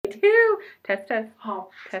Test, test. Oh,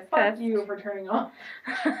 Test, fuck test. you for turning off.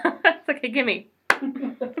 It's okay, gimme.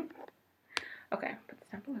 Okay, put this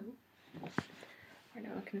down below. Where no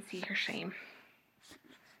one can see her shame.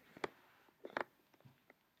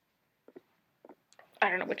 I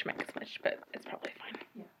don't know which mic is which, but it's probably fine.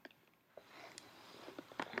 Yeah.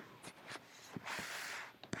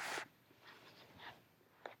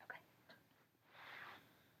 Okay.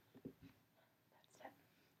 That's it.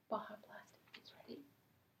 Baja Blast is ready.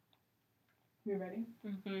 You ready?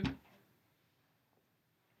 Mm-hmm.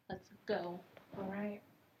 Let's go. All right.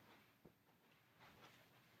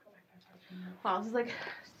 Wow, this is like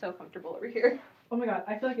so comfortable over here. Oh my god,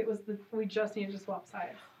 I feel like it was we just needed to swap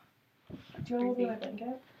sides. Do you want to hold my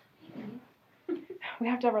blanket? We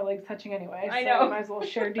have to have our legs touching anyway, so I know. we might as well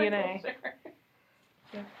share DNA.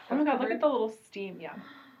 Yeah. Oh my god, look at the little steam, yeah.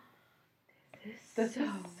 This is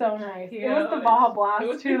so nice. Cute. It was the Baja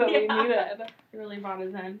Blast too that we needed. You really brought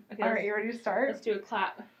us in. Okay, Alright, you ready to start? Let's do a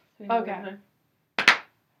clap. Okay.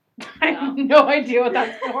 I have no idea what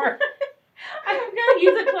that's for. I'm gonna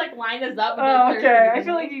use it to like line us up. Oh, okay. I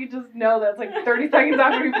feel like you just know that it's like 30 seconds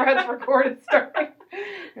after we press record it's starting.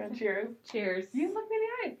 Yeah, cheers. Cheers. You look me in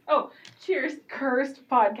the eyes. Oh, cheers. Cursed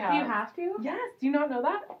podcast. Do you have to? Yes. Do you not know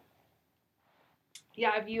that?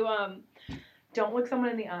 Yeah, if you don't look someone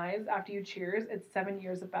in the eyes after you cheers, it's 7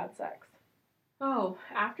 years of bad sex. Oh,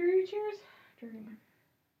 after you cheers? During.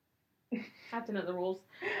 I have to know the rules.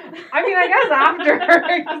 I mean, I guess after.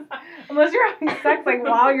 Unless you're having sex like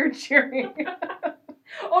while you're cheering.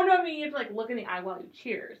 Oh no, I mean you have to like look in the eye while you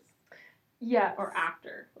cheers. Yes. Or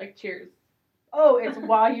after. Like cheers. Oh, it's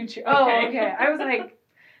while you cheer. Oh, Okay. okay. I was like,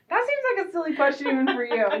 that seems like a silly question even for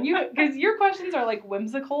you. And because your questions are like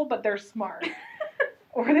whimsical, but they're smart.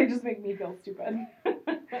 Or they just make me feel stupid.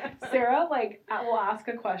 Sarah, like, will ask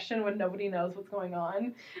a question when nobody knows what's going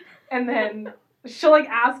on. And then she'll, like,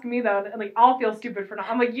 ask me, though, and, like, I'll feel stupid for not.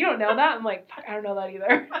 I'm like, you don't know that? I'm like, fuck, I don't know that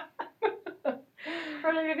either.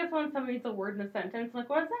 Or, like, I guess when somebody needs a word in a sentence, like,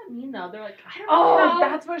 what does that mean, though? They're like, I don't Oh, know.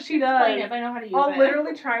 that's what she does. Explain it if I know how to use it. I'll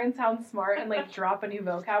literally try and sound smart and, like, drop a new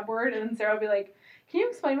vocab word, and then Sarah will be like, can you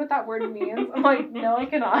explain what that word means? I'm like, no, I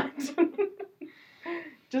cannot.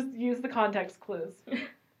 Just use the context clues.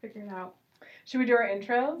 Figure it out. Should we do our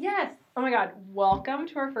intros? Yes. Oh my god, welcome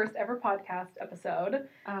to our first ever podcast episode.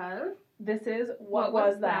 This is What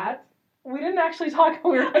Was That? We didn't actually talk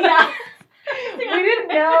when we were Yeah. We didn't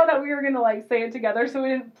know that we were going to like say it together, so we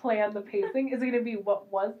didn't plan the pacing. Is it going to be What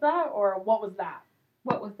Was That or What Was That?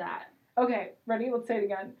 What was that? Okay, ready? Let's say it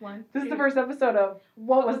again. This is the first episode of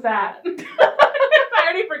What Was That? I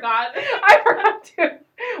already forgot. I forgot to.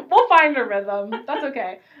 We'll find a rhythm. That's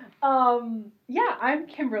okay. Yeah, I'm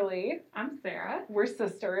Kimberly. I'm Sarah. We're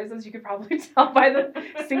sisters, as you could probably tell by the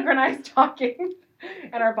synchronized talking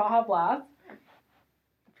and our Baja Blast.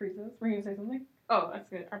 Freezes. Were you going to say something? Oh, that's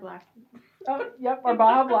good. Our blast. Oh, yep, our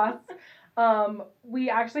Baja Blasts. We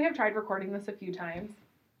actually have tried recording this a few times.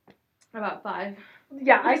 About 5.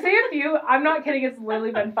 Yeah, I say a few. I'm not kidding. It's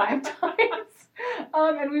literally been 5 times.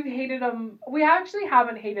 And we've hated them. We actually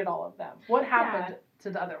haven't hated all of them. What happened to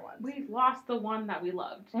the other ones? We lost the one that we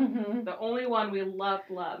loved. Mm-hmm. The only one we loved.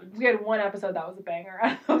 We had one episode that was a banger.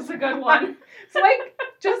 That was a good one. So, like,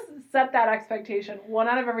 just set that expectation. 1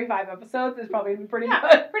 out of every 5 episodes is probably pretty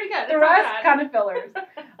good. Pretty good. The rest, kind of fillers.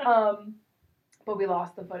 But we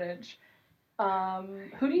lost the footage.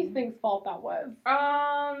 Who do you think's fault that was?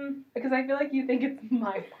 Because I feel like you think it's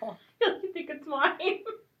my fault. You think it's mine?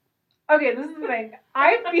 Okay, this is the thing.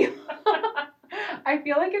 I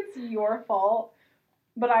feel like it's your fault,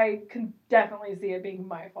 but I can definitely see it being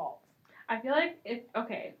my fault. I feel like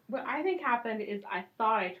what I think happened is I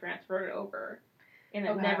thought I transferred it over, and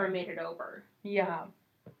it never made it over. Yeah.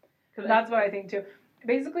 That's what I think too.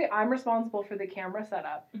 Basically, I'm responsible for the camera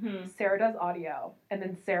setup. Mm-hmm. Sarah does audio, and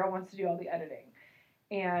then Sarah wants to do all the editing.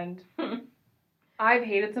 And I've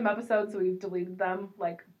hated some episodes, so we've deleted them,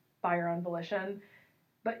 like, by our own volition.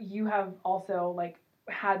 But you have also, like,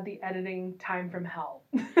 had the editing time from hell.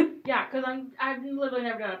 Yeah, because I've literally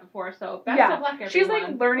never done it before, so best of luck, everyone. She's,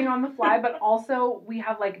 like, learning on the fly, but also we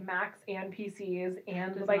have, like, Macs and PCs,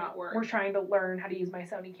 and, like, we're trying to learn how to use my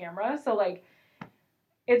Sony camera. So, like,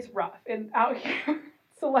 it's rough and out here.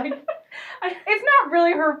 So, like, it's not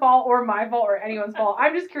really her fault or my fault or anyone's fault.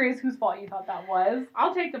 I'm just curious whose fault you thought that was.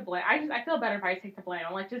 I'll take the blame. I feel better if I take the blame.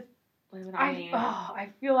 I'm like, just blame it on me. I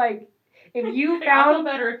feel like if you I found... feel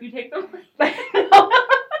better if you take the blame.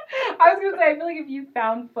 I was going to say, I feel like if you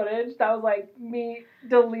found footage that was, like, me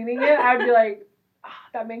deleting it, I'd be like,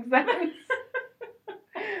 that makes sense.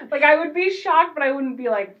 Like, I would be shocked, but I wouldn't be,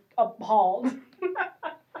 like, appalled.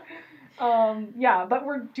 Yeah, but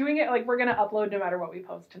we're doing it, like, we're gonna upload no matter what we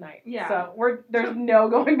post tonight. Yeah. So there's no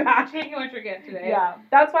going back. Taking what you get today. Yeah.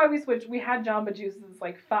 That's why we switched. We had Jamba Juices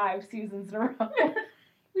like 5 seasons in a row.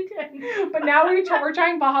 We did. But now we're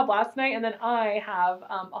trying Baja Blast tonight, and then I have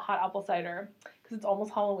a hot apple cider because it's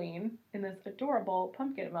almost Halloween in this adorable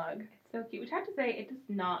pumpkin mug. It's so cute. Which I have to say, it does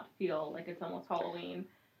not feel like it's almost Halloween.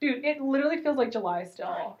 Dude, it literally feels like July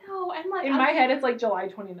still. No, and like in my head, it's like July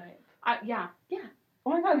 29th. Yeah. Oh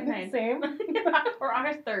my god, Nice. the same. Or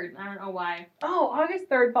August 3rd. I don't know why. Oh, August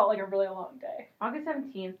 3rd felt like a really long day. August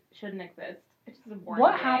 17th shouldn't exist. It's just a boring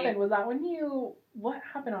What day. happened? Was that when you... What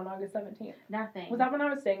happened on August 17th? Nothing. Was that when I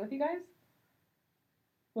was staying with you guys?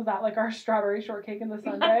 Was that like our strawberry shortcake in the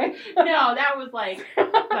Sunday? No, that was like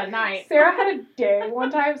the night. Sarah had a day one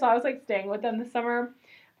time, so I was like staying with them this summer.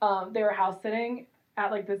 They were house sitting at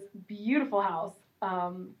like this beautiful house,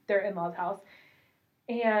 their in-laws' house.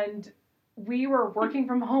 And we were working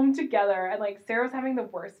from home together, and like Sarah was having the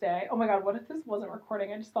worst day. Oh my god, what if this wasn't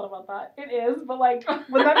recording? I just thought about that. It is, but like,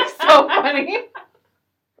 wouldn't that be so funny?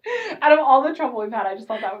 Out of all the trouble we've had, I just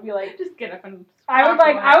thought that would be like, just get up and I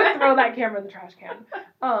would throw that camera in the trash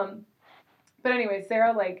can. But anyway,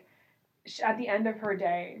 Sarah, like, at the end of her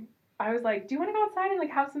day, I was like, do you want to go outside and like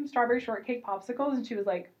have some strawberry shortcake popsicles? And she was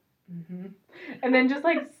like, mm-hmm. And then just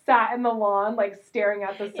like sat in the lawn, like staring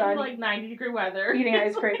at the sun, in like 90-degree weather, eating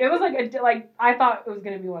ice cream. It was like I thought it was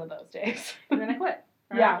gonna be one of those days. And then I quit.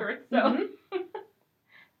 Yeah. Afterwards, so Mm-hmm.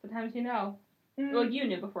 sometimes you know. Mm. Well, you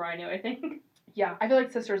knew before I knew, I think. Yeah, I feel like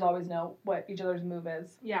sisters always know what each other's move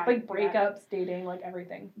is. Yeah. Like breakups, dating, like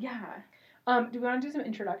everything. Yeah. Do we want to do some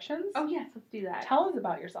introductions? Oh yes, let's do that. Tell us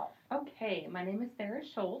about yourself. Okay, my name is Sarah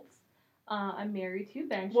Schultz. I'm married to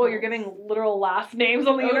Ben Schultz. Well, you're giving literal last names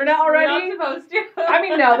on the Oops, internet already. We're not supposed to. I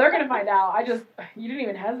mean, no, they're gonna find out. You didn't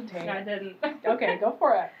even hesitate. No, I didn't. Okay, go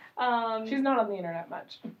for it. She's not on the internet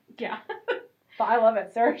much. Yeah. But I love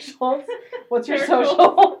it. Sarah Schultz. What's your Sarah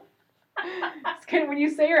social? When you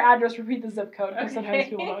say your address, repeat the zip code because sometimes Okay.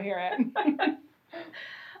 people don't hear it.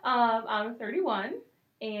 I'm 31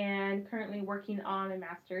 and currently working on a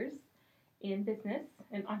master's in business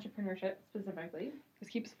and entrepreneurship specifically. This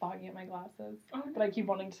keeps fogging at my glasses, Oh, but I keep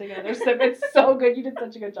wanting to take another sip. It's so good. You did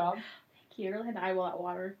such a good job. thank you. I really had to eyeball that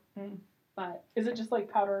water. But Is it just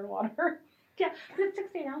like powder and water? yeah, it's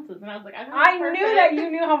 16 ounces, and I was like, I knew that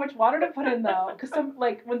you knew how much water to put in though, because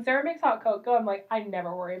like when Sarah makes hot cocoa, I'm like, I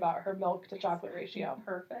never worry about her milk to chocolate ratio.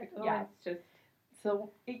 Perfect. Oh, Yeah. it's just.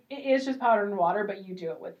 So it is just powder and water, but you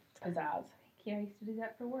do it with pizzazz. Thank you. I used to do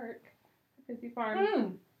that for work. Busy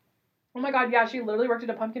farm. Oh my god, yeah, she literally worked at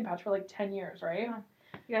a pumpkin patch for like 10 years, right?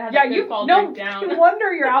 You gotta have Yeah, that you good fall no drink down. no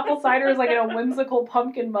wonder your apple cider is like in a whimsical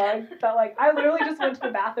pumpkin mug. That like I literally just went to the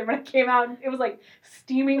bathroom and I came out and it was like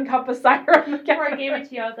steaming cup of cider on the Before I counter. gave it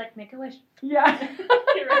to you, I was like, make a wish. Yeah.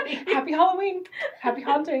 Get ready. Happy Halloween. Happy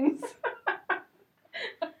hauntings.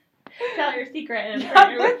 Tell your secret. And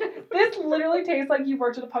Yeah, this literally tastes like you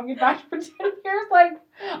worked at a pumpkin patch for 10 years. Like,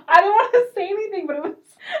 I didn't want to say anything, but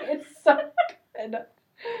it's so good.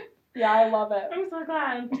 Yeah, I love it. I'm so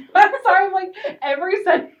glad. I'm sorry, I'm like, every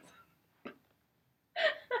sentence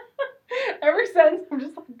I'm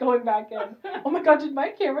just like going back in. Oh my god, did my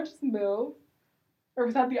camera just move? Or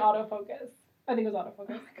was that the autofocus? I think it was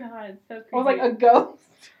autofocus. Oh my god, it's so creepy. I was like, a ghost.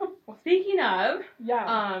 Well, speaking of,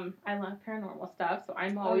 Yeah. I love paranormal stuff, so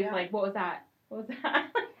I'm always yeah. like, what was that? What was that?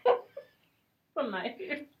 So nice.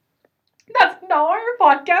 That's not why your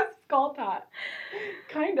podcast is called that.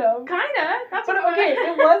 Kind of. Kinda. That's But what okay,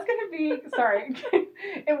 it was gonna be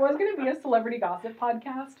it was gonna be a celebrity gossip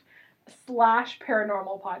podcast /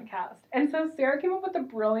 paranormal podcast. And so Sarah came up with a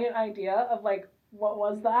brilliant idea of like, what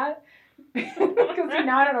was that? Because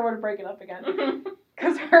now I don't know where to break it up again.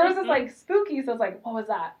 Because hers is like spooky, so it's like, what was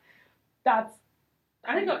that? That's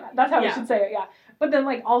how we should say it, yeah. But then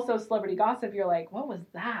like also celebrity gossip, you're like, what was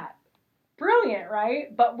that? Brilliant,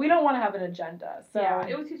 right? But we don't want to have an agenda, so yeah,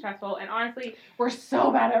 it was too stressful, and honestly, we're so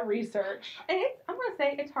bad at research. and I'm gonna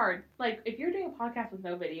say it's hard. Like if you're doing a podcast with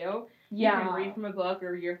no video, Yeah. you can read from a book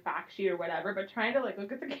or your fact sheet or whatever, but trying to like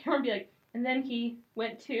look at the camera and be like, and then he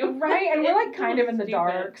went to Right, and we're like kind of in the stupid.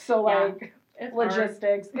 dark, so Yeah. like It's hard.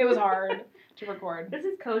 logistics. It was hard to record. This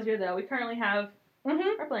is cozier though. We currently have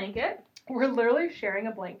our blanket. We're literally sharing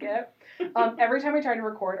a blanket. Every time we tried to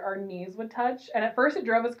record, our knees would touch, and at first it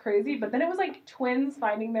drove us crazy, but then it was like twins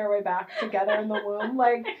finding their way back together in the womb.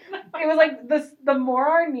 Like it was like the more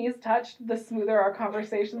our knees touched, the smoother our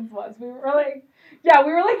conversations was. We were like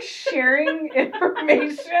sharing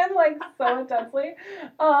information like so intensely.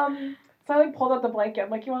 So I like pulled out the blanket. I'm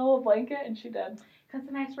like, you want a little blanket? And she did. Because it's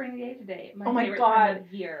a nice rainy day today. Oh my favorite God. time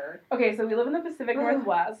of year. Okay, so we live in the Pacific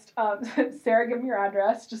Northwest. Sarah, give me your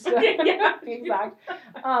address, just to Yeah. be exact.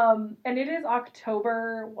 And it is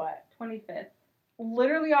October, what? 25th.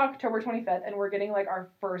 Literally October 25th, and we're getting, like, our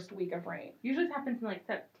first week of rain. Usually it happens in, like,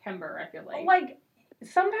 September, I feel like. Like,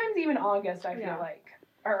 sometimes even August, I feel Yeah. like.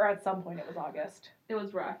 Or at some point it was August. It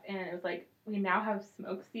was rough, and it was like, we now have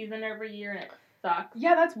smoke season every year, and it sucks.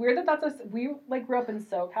 Yeah, that's weird that that's us. We, like, grew up in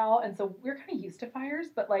SoCal, and so we're kind of used to fires,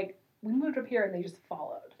 but, like, we moved up here and they just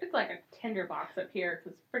followed. It's like a tinderbox up here,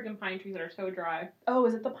 because friggin' pine trees that are so dry. Oh,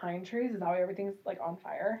 is it the pine trees? Is that why everything's, like, on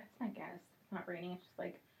fire? I guess. It's not raining, it's just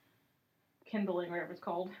like kindling, whatever it's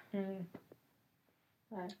called.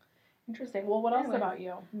 But Interesting. Well, what else Anyways. about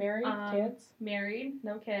you? Married? Kids? Married,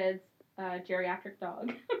 no kids, geriatric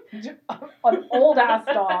dog. An old-ass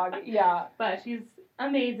dog, yeah. But she's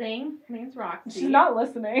amazing. Her name's Roxy. She's not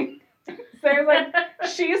listening. Sarah's like,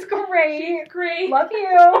 she's great. She's great. Love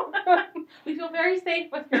you. We feel very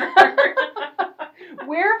safe with her.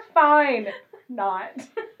 We're fine. Not.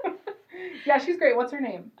 Yeah, she's great. What's her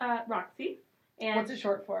name? Roxy. And What's it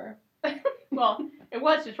short for? well, it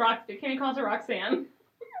was just Roxy. Kenny calls her Roxanne.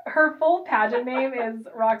 Her full pageant name is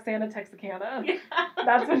Roxana Texarkana. Yeah.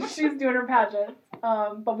 That's when she's doing her pageant.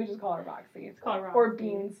 But we just call her Roxy. It's called Roxy. Or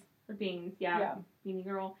Beans. Or Beans, yeah. Beanie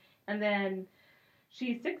Girl. And then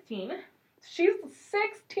she's 16. She's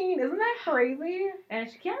 16. Isn't that crazy? And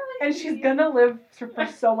she can't really And see. she's gonna live for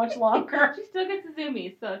so much longer. She still gets the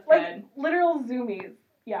zoomies, so it's Like, good. literal zoomies.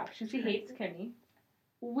 Yeah, She crazy. hates Kenny.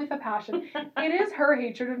 With a passion. It is her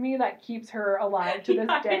hatred of me that keeps her alive to this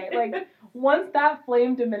Yeah, day. it Like, once that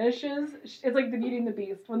flame diminishes, it's like the Beauty and the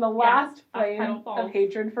Beast. When the last petal flame falls. of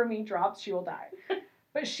hatred for me drops, she will die.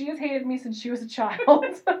 But she has hated me since she was a child.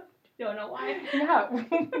 Don't know why. Yeah,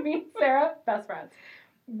 me and Sarah, best friends.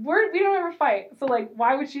 We don't ever fight, so, like,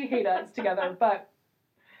 why would she hate us together? But,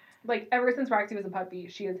 like, ever since Roxy was a puppy,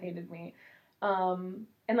 she has hated me. And,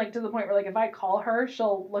 like, to the point where, like, if I call her,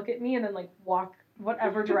 she'll look at me and then, like, walk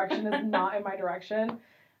whatever direction is not in my direction.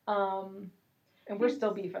 And we're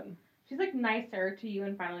still beefing. She's like nicer to you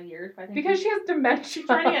in final years, but I think Because she has dementia. she's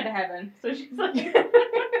trying to get to heaven, so she's like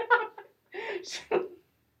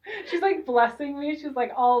She's like blessing me. She's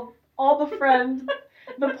like all the friend,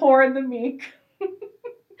 the poor and the meek.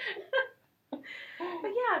 But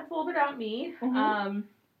yeah, it's a little bit about me. Mhm.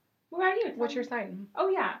 What about you? What's your sign? Oh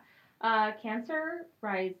yeah, Cancer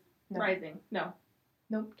rising. No,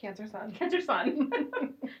 Nope, Cancer sun. Cancer sun.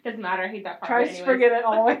 Doesn't matter. I hate that part. Tries anyways. to forget it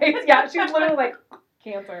always. Yeah, she's literally like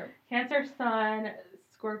Cancer. Cancer sun,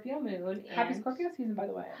 Scorpio moon. Happy and- Scorpio season, by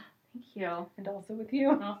the way. Thank you. And also with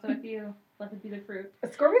you. And also with you. Let it be the fruit.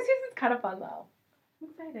 Scorpio season's kind of fun though. I'm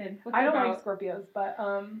excited. What's I it don't about? like Scorpios, but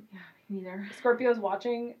Yeah, me neither. Scorpios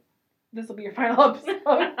watching, this will be your final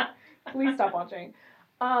episode. Please stop watching.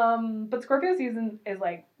 But Scorpio season is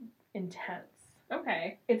like intense.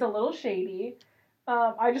 Okay. It's a little shady.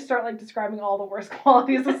 I just start like describing all the worst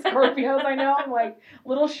qualities of Scorpios I know. I'm like,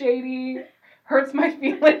 little shady, hurts my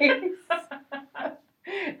feelings,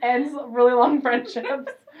 ends really long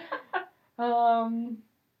friendships.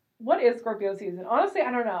 What is Scorpio season? Honestly,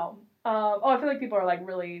 I don't know. I feel like people are like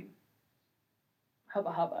really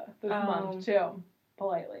hubba this month too,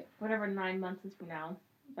 politely. Whatever 9 months is from now.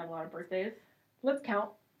 Is that a lot of birthdays? Let's count.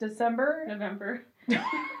 December. November.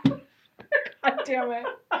 God damn it.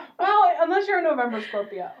 Well, unless you're a November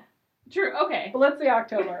Scorpio. True. Okay. But let's say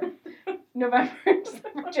October. November,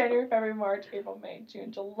 December, January, February, March, April, May,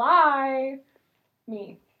 June, July.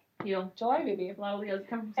 Me. You. July, baby. A lot of Leos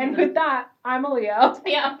come from And season. with that, I'm a Leo.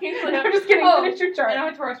 Yeah, okay. So I'm just kidding. Oh, Finish your chart. and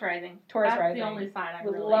I'm a Taurus rising. Taurus That's rising. the only sign I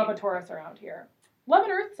We really love a Taurus around here. Love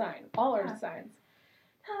an Earth sign. All Yeah. Earth signs.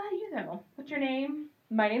 How about you though? What's your name?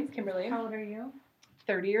 My name's Kimberly. How old are you?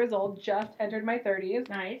 30 years old. Just entered my 30s.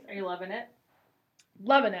 Nice. Are you loving it?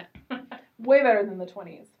 Loving it. Way better than the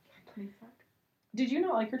 20s. 20 suck. Did you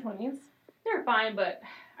not like your 20s? They're fine, but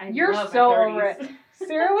I You're love so my 30s. over it.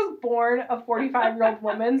 Sarah was born a 45-year-old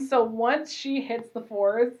woman, so once she hits the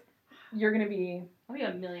 4s, you're gonna be a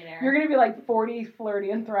millionaire. You're gonna be like 40, flirty,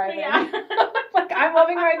 and thriving. Yeah. Like I'm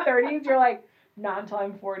loving my 30s. You're like not until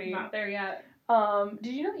I'm 40. Not there yet.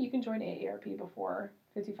 Did you know that you can join AARP before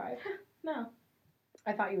 55? No.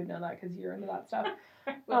 I thought you would know that because you're into that stuff.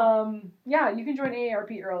 Well, Yeah, you can join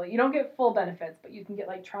AARP early. You don't get full benefits, but you can get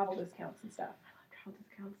like travel discounts and stuff. travel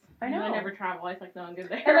discounts. I know. I never travel. I like no one goes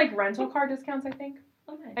there. And like rental car discounts, I think.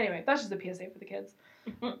 Okay. Anyway, that's just a PSA for the kids.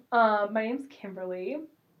 My name's Kimberly.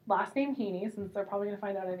 Last name Heaney, since they're probably gonna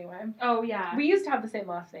find out anyway. Oh yeah. We used to have the same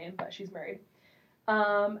last name, but she's married.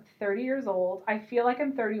 30 years old. I feel like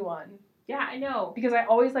I'm 31 Yeah, I know. because I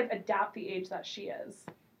always like adapt the age that she is.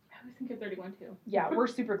 was thinking 31 too. Yeah, we're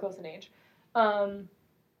super close in age.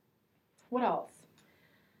 What else?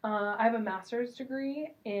 I have a master's degree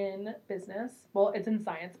in business. Well, it's in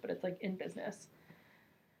science, but it's like in business.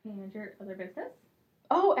 And your other business?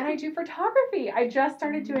 Oh, and I do photography. I just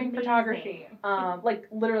started doing Amazing. photography. Like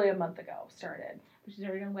literally a month ago started. She's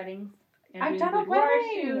already done weddings. And I've done a boudoir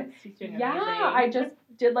wedding. shoots. She's doing Yeah, amazing. I just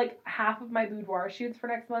did like half of my boudoir shoots for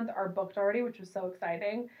next month are booked already, which was so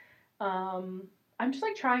exciting. I'm just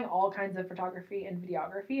like trying all kinds of photography and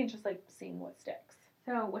videography and just like seeing what sticks.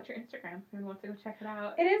 So, what's your Instagram? Who wants to go check it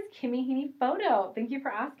out? It is Kimmy Heaney Photo. Thank you for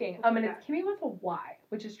asking. What's And that? it's Kimmy with a Y,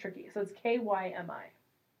 which is tricky. So it's Kymi.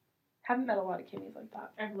 Haven't met a lot of Kimmys like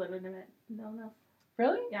that. I've literally met no.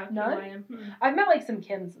 Really? Yeah, None? K-Y-M. I've met like some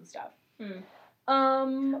Kims and stuff.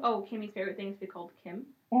 Oh, Kimmy's favorite thing is to be called Kim.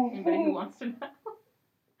 Anybody who wants to know.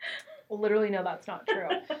 Literally, no, that's not true.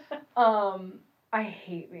 I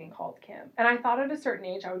hate being called Kim. And I thought at a certain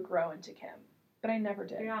age I would grow into Kim. But I never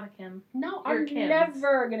did. You're not a Kim. No, You're I'm Kims.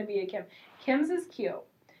 never going to be a Kim. Kim's is cute.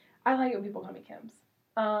 I like it when people call me Kim's.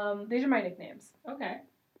 These are my nicknames. Okay.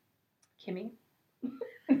 Kimmy.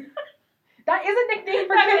 That is a nickname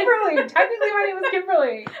for That is. Kimberly. Technically, my name is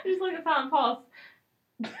Kimberly. Just like the sound pulse.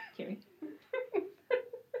 Kimmy.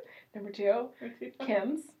 Number 2,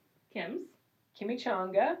 Kim's. Kim's.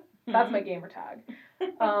 Chimichanga. That's my gamer tag.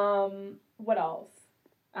 What else?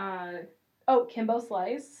 Oh, Kimbo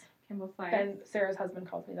Slice. Kimbo Slice. And Sarah's husband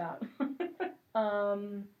calls me that.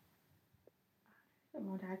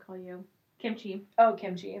 What did I call you? Kimchi. Oh,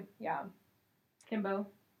 Kimchi. Yeah. Kimbo.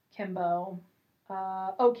 Kimbo.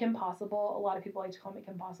 Oh, Kim Possible. A lot of people like to call me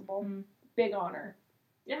Kim Possible. Big honor.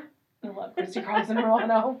 Yeah. I love Christy Carlson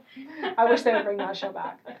Romano. I wish they would bring that show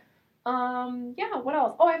back. Yeah, what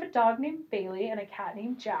else? Oh, I have a dog named Bailey and a cat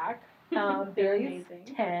named Jack. Bailey's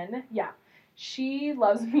amazing. 10. Yeah. She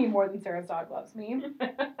loves me more than Sarah's dog loves me.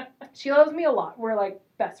 She loves me a lot. We're like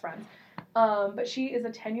best friends. But she is a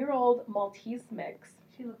 10-year-old Maltese mix.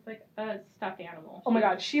 She looks like a stuffed animal. Oh my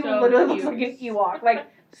god, she so literally cute. looks like an Ewok. Like,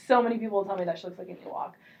 so many people tell me that she looks like an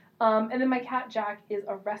Ewok. And then my cat Jack is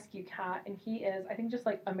a rescue cat, and he is, I think, just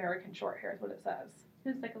like American short hair is what it says.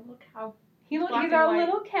 He's like a little cow. He's Black our and white.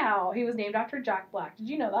 little cow. He was named after Jack Black. Did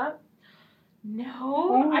you know that?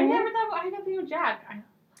 No, I never knew Jack.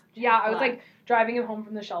 Yeah, I was Black. like driving him home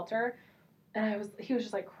from the shelter, and he was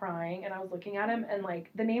just like crying, and I was looking at him, and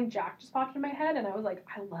like the name Jack just popped in my head, and I was like,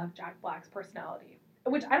 I love Jack Black's personality,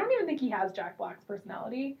 which I don't even think he has Jack Black's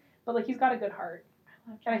personality, but like he's got a good heart,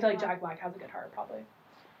 and I feel like Jack Black has a good heart probably.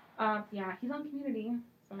 Yeah, he's on Community.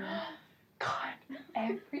 So. God,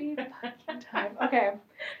 every fucking time. Okay.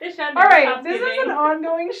 All All right, this is an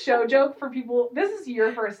ongoing show joke for people. This is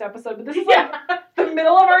your first episode, but this is like the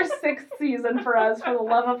middle of our 6th season for us. For the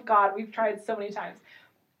love of God, we've tried so many times.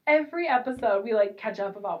 Every episode, we like catch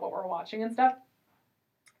up about what we're watching and stuff.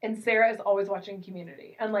 And Sarah is always watching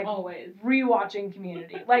Community and like always rewatching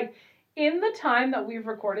Community. Like in the time that we've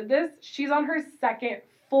recorded this, she's on her 2nd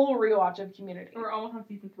full rewatch of Community. We're almost on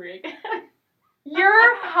season 3 again.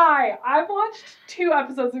 You're high. I've watched 2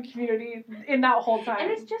 episodes of Community in that whole time. And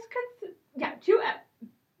it's just because, yeah, 2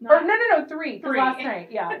 Or no, 3. 'Cause last night,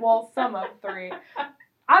 yeah. Well, some of 3.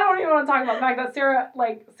 I don't even want to talk about the fact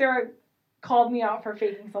that Sarah called me out for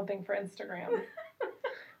faking something for Instagram.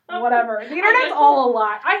 Whatever. The internet's all a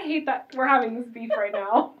lie. I hate that we're having this beef right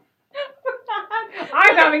now.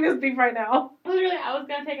 I'm having this beef right now. Literally, I was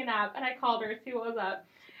gonna take a nap, and I called her to see what was up.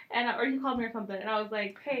 Or you called me or something, and I was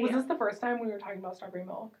like, hey. Was this the first time we were talking about strawberry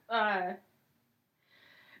milk?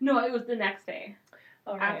 No, it was the next day.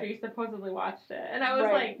 All right. After you supposedly watched it. And I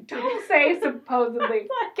was like, don't say supposedly.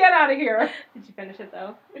 Get out of here. Did you finish it,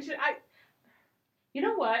 though? You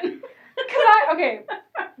know what? Okay,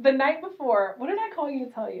 the night before, what did I call you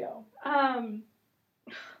to tell you?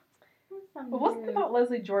 It wasn't about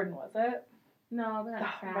Leslie Jordan, was it? No, but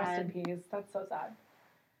that's sad. Rest in peace. That's so sad.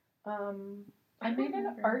 I made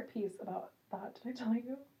an art piece about that. Did I tell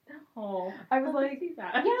you? No. I was like,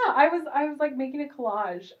 that. yeah, I was like making a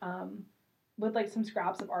collage with like some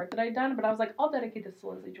scraps of art that I'd done, but I was like, I'll dedicate this to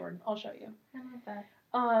Leslie Jordan. I'll show you. I love that.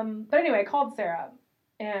 But anyway, I called Sarah,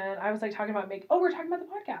 and I was like talking about we're talking about the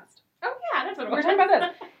podcast. Oh yeah, that's what it was. We're talking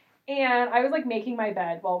about this. And I was like making my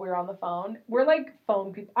bed while we were on the phone. We're like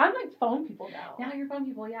phone people. I'm like phone people now. Now you're phone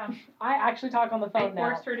people, yeah. I actually talk on the phone now. I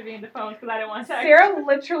forced her to be into phones because I didn't want to text. Sarah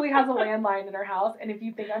literally has a landline in her house, and if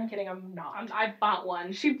you think I'm kidding, I'm not. I bought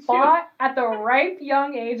one. She bought, at the ripe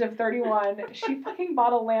young age of 31, she fucking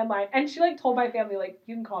bought a landline, and she like told my family, like,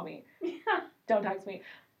 you can call me. Yeah. Don't text me.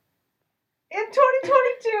 In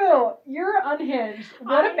 2022, you're unhinged.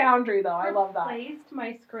 What a boundary, though. I love that. I replaced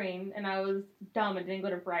my screen, and I was dumb. I didn't go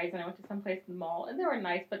to Verizon. I went to someplace in the mall, and they were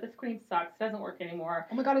nice, but the screen sucks. It doesn't work anymore.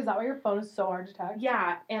 Oh my god, is that why your phone is so hard to text?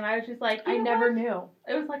 Yeah, and I was just like, I never knew.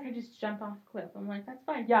 It was like I just jumped off a cliff. I'm like, that's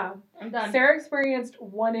fine. Yeah. I'm done. Sarah experienced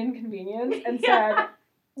one inconvenience and said,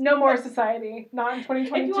 no more society. Not in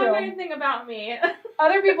 2022. If you want to know anything about me.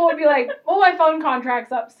 Other people would be like, oh, my phone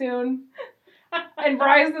contract's up soon. And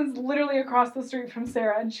Verizon's literally across the street from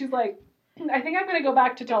Sarah. And she's like, I think I'm going to go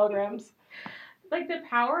back to telegrams. Like, the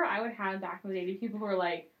power I would have back in the day, people were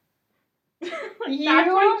like, that's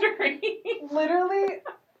you, dream. literally,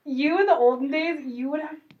 you in the olden days, you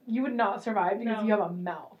would not survive because you have a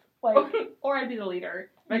mouth. Like, or I'd be the leader.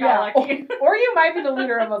 I yeah, got lucky. or you might be the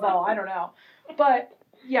leader of us all. I don't know. But,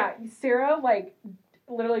 yeah, Sarah, like,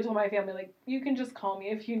 literally told my family, like, you can just call me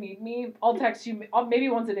if you need me. I'll text you. Maybe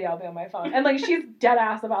once a day I'll be on my phone. And, like, she's dead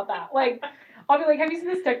ass about that. Like, I'll be like, have you seen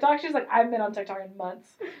this TikTok? She's like, I haven't been on TikTok in months.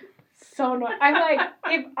 So annoying. I'm like,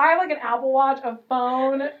 if I have, like, an Apple Watch, a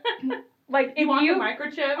phone, like, if you want the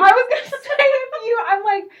microchip? I was going to say, I'm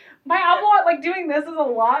like, my Apple Watch, like, doing this is a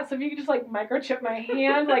lot. So if you could just, like, microchip my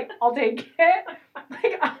hand, like, I'll take it.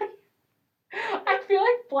 Like, I feel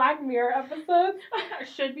like Black Mirror episodes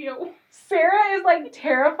should be Sarah is like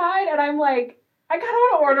terrified, and I'm like, I kind of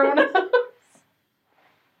want to order one of those.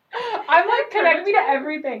 I'm like, connect me to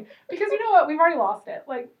everything because you know what? We've already lost it.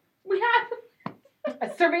 Like, we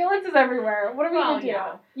have surveillance is everywhere. What are we gonna do?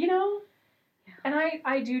 Yeah. You know? Yeah. And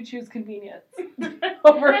I do choose convenience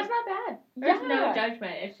over. That's not bad. There's no Yeah.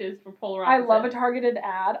 judgment. It's just for polar I opposites. love a targeted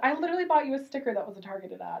ad. I literally bought you a sticker that was a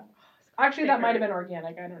targeted ad. Actually, that might have been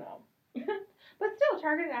organic. I don't know. But still,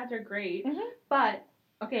 targeted ads are great. Mm-hmm. But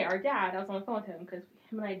okay, our dad, I was on the phone with him because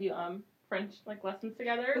him and I do French like lessons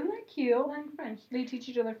together. Isn't that cute? Learn French. They teach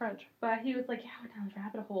each other French. But he was like, yeah, I went down this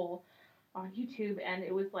rabbit hole on YouTube, and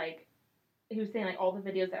it was like, he was saying like all the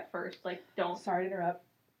videos at first, like don't. Sorry to interrupt.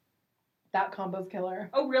 That combo's killer.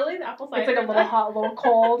 Oh really? The apple cider. It's like a little hot, a little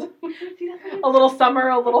cold. See, a little summer,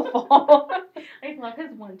 a little fall. I love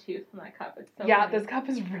his one tooth in that cup. It's so yeah, funny. this cup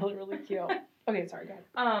is really, really cute. Okay, sorry, go ahead.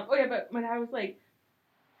 Oh yeah, but my dad was like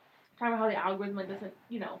talking about how the algorithm like doesn't,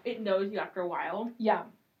 it knows you after a while. Yeah.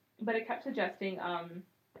 But it kept suggesting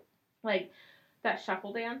like that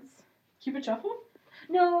shuffle dance. Cupid shuffle?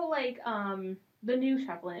 No, like the new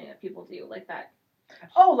shuffling that people do, like that.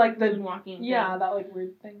 Oh, like the walking. Yeah, thing. that like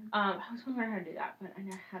weird thing. I was going to learn how to do that, but I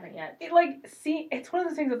haven't yet. It like it's one of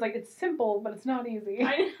those things that's like it's simple, but it's not easy.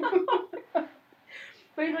 I know.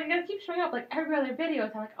 But he's like, it keeps showing up like every other video.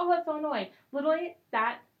 So I'm like, oh, that's so annoying. Literally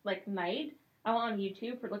that like night, I went on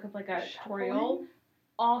YouTube for look up like a tutorial,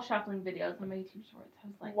 all shuffling videos on my YouTube shorts. I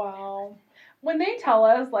was like, wow. When they tell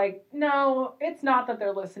us like, no, it's not that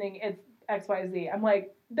they're listening, it's XYZ. I'm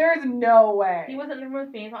like, there's no way. He wasn't in the room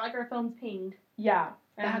with me. It's not like our phones pinged. Yeah.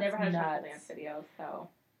 And I've never had a shuffle dance video, so.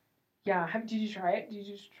 Yeah. Did you try it? Did you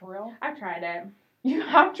do a tutorial? I've tried it. You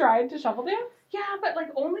have tried to shuffle dance? Yeah, but like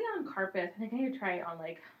only on carpet. I think I need to try it on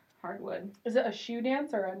like hardwood. Is it a shoe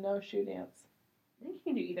dance or a no shoe dance? I think you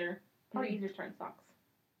can do either. Probably easier to turn socks.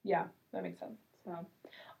 Yeah, that makes sense. So.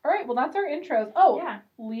 All right, well that's our intros. Oh, yeah.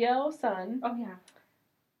 Leo sun. Oh yeah.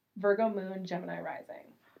 Virgo moon, Gemini rising.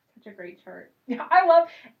 Such a great chart. Yeah, I love.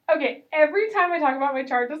 Okay, every time I talk about my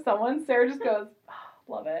chart to someone, Sarah just goes, oh,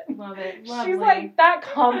 "Love it, love it." Lovely. She's like, that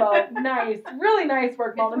combo, nice, really nice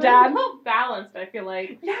work, Mom and Dad. It's really well balanced. I feel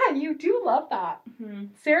like. Yeah, you do love that. Mm-hmm.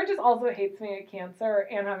 Sarah just also hates me at Cancer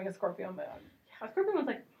and having a Scorpio moon. Yeah, Scorpio moon's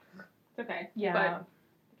like, it's okay. Yeah, but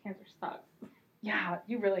the Cancer sucks. Yeah,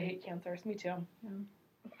 you really hate Cancers. Me too. Yeah.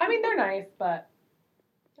 I mean, they're nice, but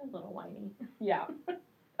they're a little whiny. Yeah.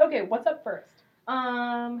 Okay, what's up first?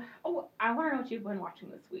 Oh, I want to know what you've been watching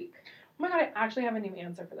this week. Oh my god, I actually have a new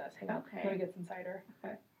answer for this. Hang on. Okay. I'm gonna get some cider.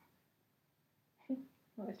 Okay.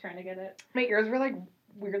 I was trying to get it. My ears were like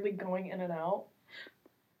weirdly going in and out.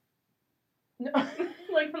 No.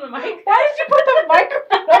 Like from the mic? Why did you put the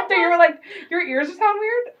microphone up there? You were like, your ears just sound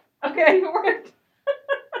weird? Okay. It worked.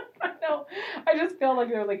 No, I just feel like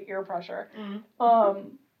there was like ear pressure. Mm.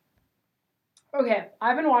 Okay,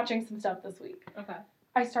 I've been watching some stuff this week. Okay.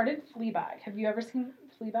 I started Fleabag. Have you ever seen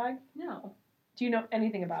Fleabag? No. Do you know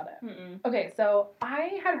anything about it? Mm-mm. Okay, so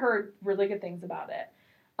I had heard really good things about it.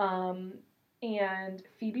 And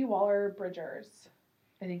Phoebe Waller-Bridgers,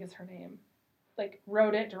 I think is her name, like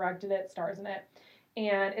wrote it, directed it, stars in it.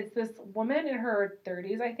 And it's this woman in her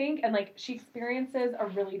 30s, I think, and like she experiences a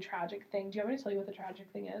really tragic thing. Do you want me to tell you what the tragic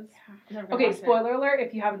thing is? Yeah. Okay, spoiler alert,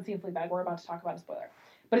 if you haven't seen Fleabag, we're about to talk about a spoiler.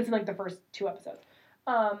 But it's in like the first 2 episodes.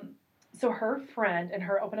 So her friend and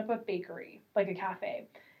her open up a bakery, like a cafe.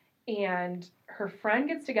 and her friend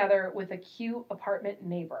gets together with a cute apartment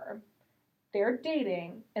neighbor. They're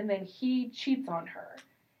dating, and then he cheats on her.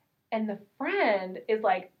 And the friend is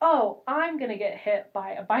like, oh, I'm going to get hit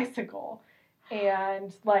by a bicycle.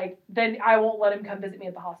 And, like, then I won't let him come visit me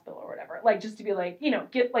at the hospital or whatever. Like, just to be like, you know,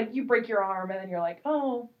 get, like, you break your arm, and then you're like,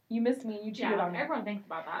 oh, you missed me, you cheated on me. Everyone thinks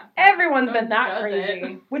about that. Everyone's been that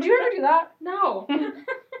crazy. Would you ever do that? No.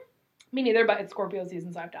 Me neither, but it's Scorpio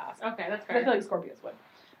season, so I have to ask. Okay, that's fair. I feel like Scorpios would.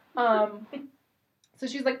 So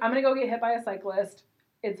she's like, I'm going to go get hit by a cyclist.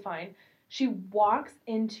 It's fine. She walks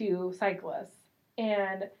into cyclists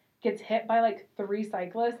and gets hit by, like, 3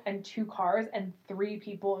 cyclists and 2 cars, and 3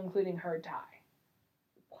 people, including her, die.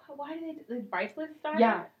 Why did the bicyclists die?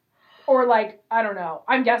 Yeah. Or, like, I don't know.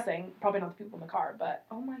 I'm guessing. Probably not the people in the car, but...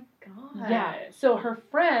 Oh, my God. Yeah. So her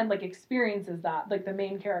friend, like, experiences that, like, the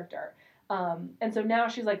main character. And so now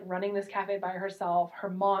she's, like, running this cafe by herself. Her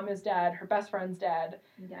mom is dead. Her best friend's dead.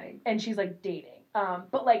 Yikes. And she's, like, dating.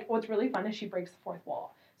 But, like, what's really fun is she breaks the 4th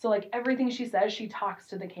wall. So, like, everything she says, she talks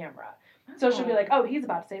to the camera. So she'll be like, oh, he's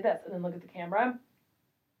about to say this. And then look at the camera.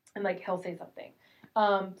 And, like, he'll say something.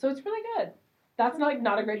 So it's really good. That's not, like,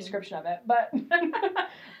 not a great description of it. But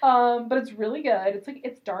it's really good. It's, like,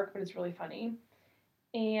 it's dark, but it's really funny.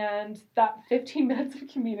 And that 15 minutes of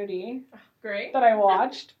Community. Great. That I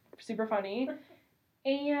watched. Super funny.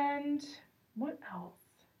 And what else?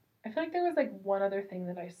 I feel like there was, like, one other thing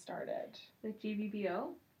that I started. The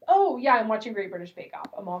GBBO? Oh, yeah, I'm watching Great British Bake Off.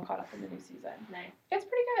 I'm all caught up in the new season. Nice. It's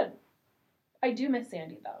pretty good. I do miss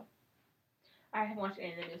Sandy, though. I haven't watched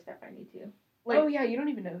any of the new stuff. I need to. Like, oh, yeah, you don't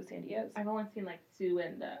even know who Sandy is. I've only seen, like, Sue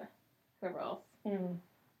and whoever else. Mm.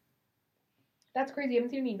 That's crazy. You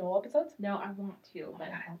haven't seen any Noel episodes? No, I want to. Oh, but my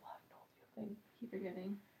God, I love Noel. I keep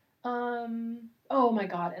forgetting. Oh, my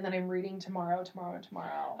God. And then I'm reading Tomorrow.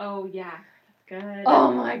 Oh, yeah. That's good.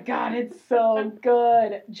 Oh, my God. It's so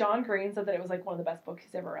good. John Green said that it was, like, one of the best books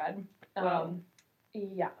he's ever read. Wow.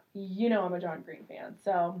 Yeah. You know I'm a John Green fan.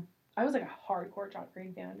 So I was, like, a hardcore John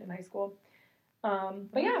Green fan in high school.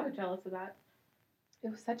 But yeah. I'm so jealous of that. It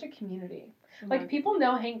was such a community. Oh, Like, people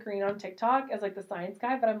know Hank Green on TikTok as, like, the science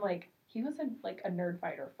guy, but I'm like, he was, a nerd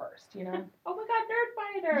fighter first, you know? Oh, my God, Nerd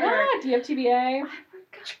Fighter! Yeah, DFTBA. I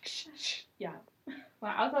forgot. Yeah.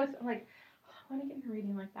 Wow, I was always, I'm like, I want to get into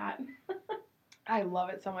reading like that. I love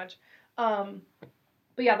it so much.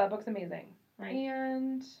 But yeah, that book's amazing. Right.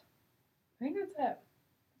 And I think that's it.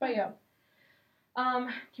 But yeah.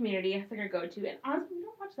 Community, that's like our go-to. And honestly, we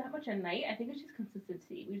don't watch that much a night. I think it's just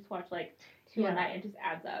consistency. We just watch, like, 2 a night. It just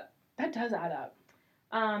adds up. That does add up.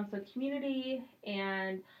 So Community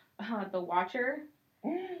and The Watcher.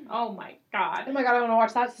 Oh my God. Oh my God, I want to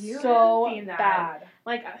watch that You so haven't seen that. bad.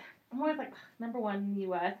 Like, I'm always like, #1 in the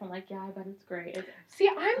U.S. I'm like, yeah, I bet it's great. See,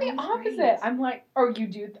 I'm the opposite. Great. I'm like, or you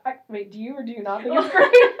do. Wait, do you or do you not think it's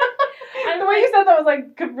great? The way you said that was,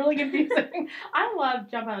 like, really confusing. I love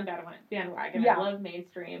jump on the bandwagon. Yeah. I love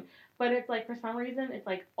mainstream. But it's like, for some reason, it's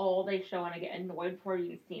like all they show and I get annoyed before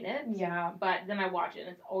you've seen it. Yeah. But then I watch it and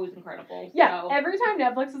it's always incredible. Yeah, so. Every time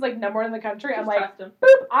Netflix is, like, #1 in the country, I'm Just like, trust 'em.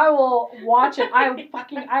 boop, I will watch it.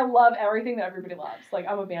 I love everything that everybody loves. Like,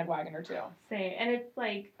 I'm a bandwagoner, too. Same. And it's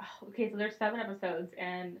like, okay, so there's 7 episodes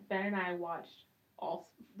and Ben and I watched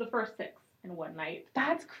the first 6 in one night.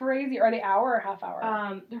 That's crazy. Are they hour or half hour?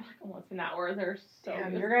 They're like almost an hour. They're so Damn,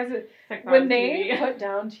 good. your guys, Like when they put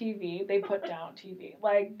down TV, they put down TV.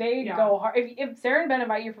 Like, they go hard. If Sarah and Ben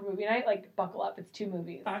invite you for movie night, like, buckle up. It's 2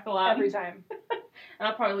 movies. Buckle up. Every time. And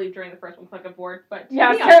I'll probably leave during the first one because I get bored. But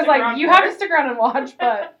yeah, Sarah's like, you have to stick around and watch,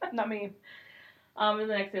 but not me. And the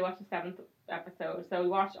next day we watched the 7th episode. So we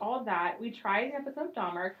watched all of that. We tried an episode of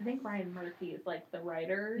Dahmer. I think Ryan Murphy is like the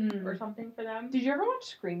writer or something for them. Did you ever watch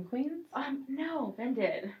Scream Queens? No, Ben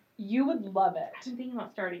did. You would love it. I've been thinking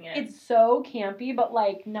about starting it. It's so campy, but,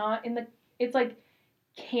 like, not in the... It's, like,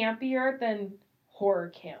 campier than horror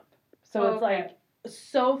camp. So it's, like,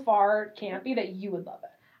 so far campy that you would love it.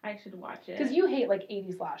 I should watch it. Because you hate, like,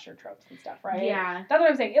 80s slasher tropes and stuff, right? Yeah. That's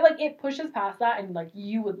what I'm saying. It pushes past that, and, like,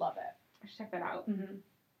 you would love it. I should check that out. Mm-hmm.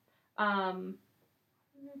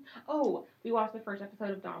 We watched the first episode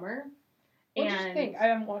of Dahmer. What did you think? I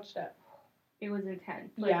haven't watched it. It was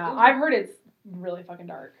intense. I've heard it's really fucking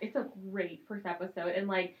dark. It's a great first episode. And,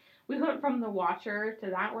 like, we went from The Watcher to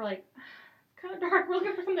that. We're like, it's kind of dark. We're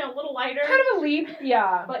looking for something a little lighter. Kind of a leap,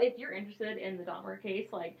 yeah. But if you're interested in the Dahmer case,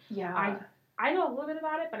 like, yeah. I know a little bit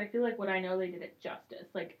about it, but I feel like what I know, they did it justice.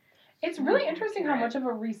 Like, it's really interesting how much of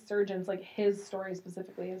a resurgence, like, his story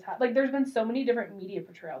specifically has had. Like, there's been so many different media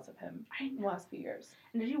portrayals of him in the last few years.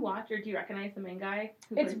 And did you watch, or do you recognize the main guy?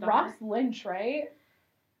 It's Ross Lynch, right?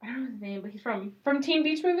 I don't know his name, but he's from Teen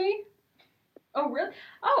Beach Movie? Oh, really?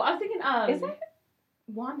 Oh, I was thinking, Is it?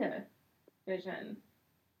 WandaVision.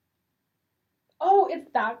 Oh, it's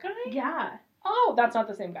that guy? Yeah. Oh, that's not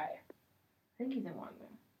the same guy. I think he's in Wanda.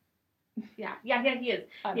 Yeah, he is.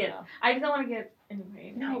 I don't know. I just don't want to get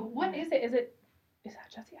anyway. No, what is it? Is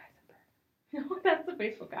that Jesse Eisenberg? No, that's the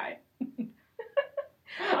Facebook guy.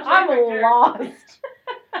 I'm lost.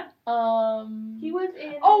 He was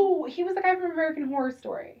in. Oh, he was the guy from American Horror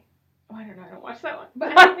Story. Oh, I don't know. I don't watch that one.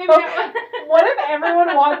 But maybe that one. What if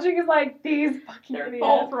everyone watching is like, these fucking They're idiots?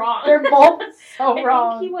 both wrong. They're both so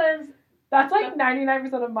wrong. I think he was. That's like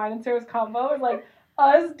 99% of mine and Sarah's combo is like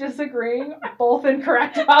us disagreeing, both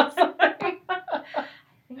incorrect about something. I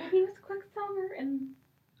think he was Quicksilver, and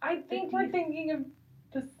I think we're thinking of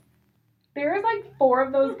this. There's like 4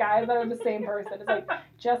 of those guys that are the same person. It's like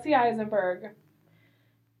Jesse Eisenberg.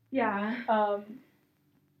 Yeah.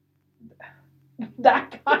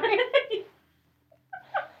 That guy.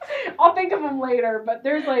 I'll think of him later, but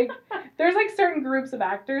there's like certain groups of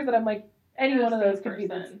actors that I'm like, any one of those could be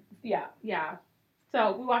this. Yeah. Yeah.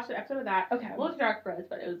 So we watched an episode of that. Okay. Well, it was dark for us,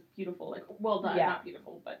 but it was beautiful. Like, well done. Yeah. Not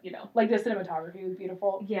beautiful, but you know. Like the cinematography was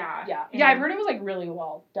beautiful. Yeah. Yeah. Yeah, I've heard it was like really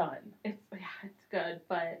well done. It's good,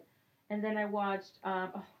 but and then I watched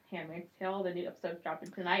Handmaid's Tale. The new episode's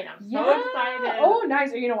dropping tonight. I'm so excited. Oh,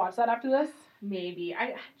 nice. Are you gonna watch that after this? Maybe.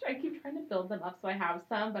 I keep trying to build them up so I have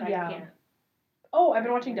some, but I can't. Oh, I've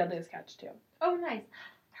been watching Deadliest Catch too. Oh, nice.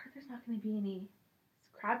 I heard there's not going to be any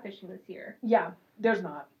crab fishing this year. Yeah, there's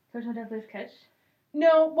not. There's no Deadliest Catch?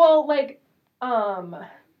 No, well, like, the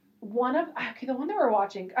one that we're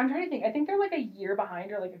watching, I'm trying to think. I think they're like a year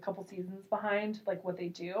behind or like a couple seasons behind, like what they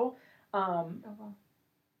do.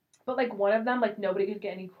 But like one of them, like nobody could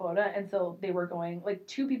get any quota, and so they were going, like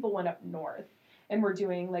 2 people went up north and were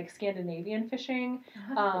doing like Scandinavian fishing,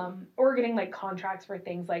 or getting like contracts for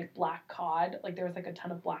things like black cod. Like there was like a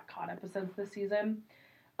ton of black cod episodes this season.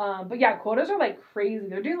 But yeah, quotas are like crazy.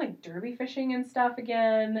 They're doing like derby fishing and stuff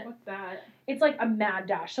again. What's that? It's like a mad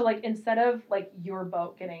dash. So like instead of like your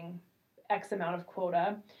boat getting X amount of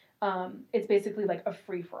quota, it's basically like a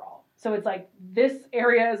free for all. So it's like this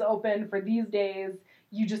area is open for these days.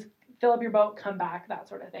 You just fill up your boat, come back, that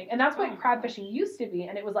sort of thing. And that's what crab fishing used to be.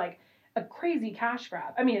 And it was like a crazy cash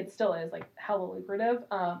grab. I mean, it still is like hella lucrative,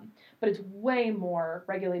 but it's way more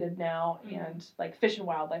regulated now, and like Fish and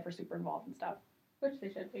Wildlife are super involved and stuff. Which they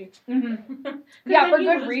should be. Mm-hmm. Yeah, for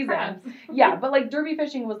good reason. Yeah, but like derby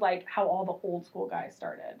fishing was like how all the old school guys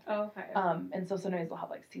started. Oh, okay. And so sometimes they'll have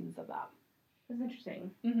like seasons of that. That's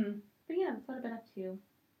interesting. Mm-hmm. But yeah, that's what I've been up to,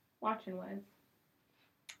 watching wise.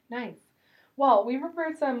 Nice. Well, we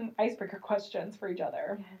prepared some icebreaker questions for each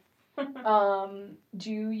other. Yes.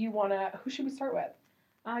 Do you want to, who should we start with?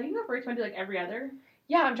 You can go first. Want to do like every other?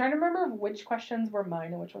 Yeah, I'm trying to remember which questions were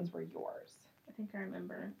mine and which ones were yours. I think I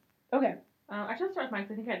remember. Okay. I should start with mine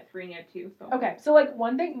because I think I had 3 and you had 2. So. Okay, so like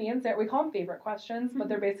one thing, me and Sarah, we call them favorite questions, but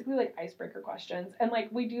they're basically like icebreaker questions. And like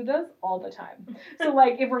we do this all the time. So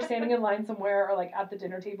like if we're standing in line somewhere or like at the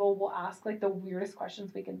dinner table, we'll ask like the weirdest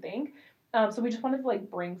questions we can think. So we just wanted to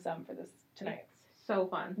like bring some for this tonight. So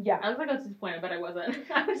fun. Yeah. I was disappointed, but I wasn't.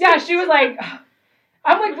 Yeah, she was like,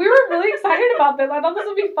 I'm like, we were really excited about this. I thought this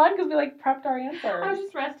would be fun because we like prepped our answers. I was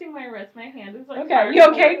just resting my wrist. My hand is like. Okay, you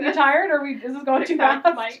okay? You tired? Or is this going too fast?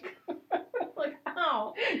 Mike. Like,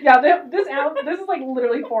 ow. Yeah, this is like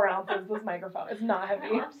literally 4 ounces. This microphone. It's not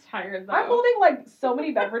heavy. My arm's tired though. I'm holding like so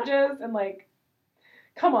many beverages and like,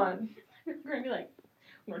 come on. You're gonna be like,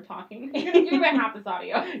 when we're talking. You're gonna half this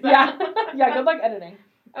audio. So. Yeah. Yeah. Good luck editing.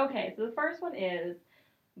 Okay, so the first one is,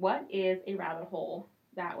 what is a rabbit hole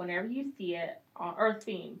that whenever you see it, or a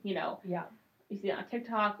theme, you know, yeah, you see it on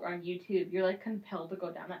TikTok or on YouTube, you're like compelled to go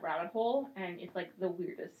down that rabbit hole, and it's like the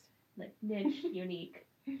weirdest, like niche, unique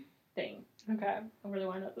thing. Okay. I really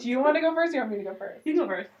want to know this. Do you want to go first or you want me to go first? You go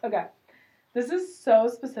first. Okay. This is so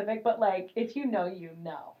specific, but like, if you know, you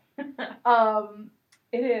know.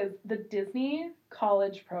 It is the Disney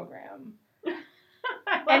College Program.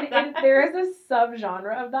 And there is a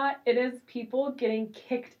subgenre of that. It is people getting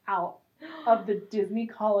kicked out of the Disney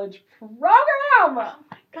College Program. Oh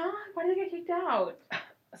my god, why did they get kicked out?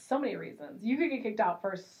 So many reasons. You could get kicked out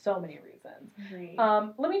for so many reasons. Great.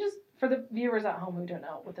 Let me just, for the viewers at home who don't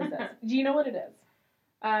know what this is, do you know what it is?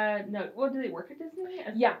 No. Well, do they work at Disney?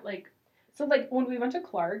 Yeah. Like, so like when we went to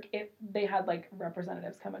Clark, they had like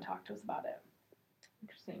representatives come and talk to us about it.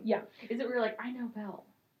 Interesting. Yeah. Is it where you're like, I know Belle?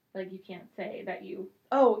 Like, you can't say that you...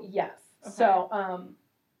 Oh, yes. Okay. So,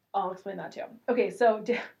 I'll explain that too. Okay, so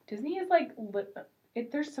Disney is like,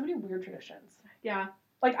 there's so many weird traditions. Yeah.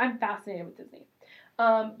 Like, I'm fascinated with Disney.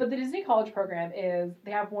 But the Disney College Program is,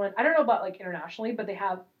 they have one, I don't know about like internationally, but they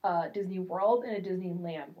have a Disney World and a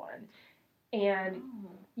Disneyland one. And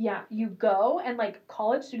yeah, you go and like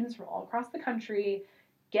college students from all across the country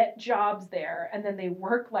get jobs there, and then they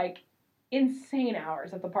work like insane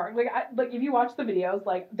hours at the park. Like if you watch the videos,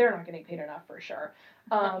 like they're not getting paid enough for sure.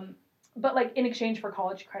 But like in exchange for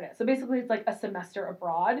college credit. So basically it's like a semester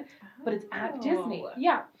abroad, but it's at Disney.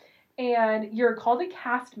 Yeah. And you're called a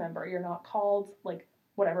cast member. You're not called like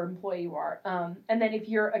whatever employee you are. And then if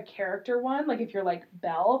you're a character one, like if you're like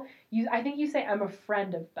Belle, I think you say I'm a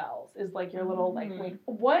friend of Belle's is like your little like wait.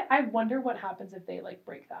 What I wonder what happens if they like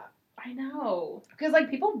break that. I know. Because like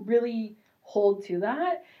people really hold to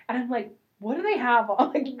that, and I'm like, what do they have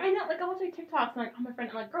on? Like, I know, like, I'll watch like TikToks, and like, oh, my friend,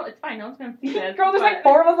 I'm like, girl, it's fine, no one's gonna see this. Girl, there's like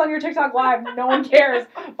 4 of us on your TikTok live, no one cares.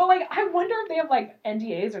 But like, I wonder if they have like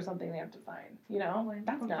NDAs or something they have to sign, you know?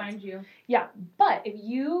 That's nuts. Find you. Yeah, but if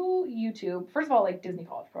you YouTube, first of all, like Disney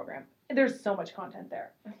College Program, there's so much content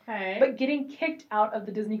there. Okay. But getting kicked out of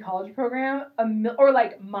the Disney College Program, or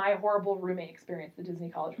like my horrible roommate experience, the Disney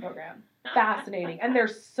College Program, fascinating. And they're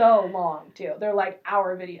so long too. They're like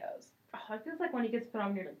hour videos. Oh, it feels like when you get to put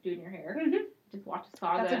on your like doing your hair. Mm-hmm. Just watch a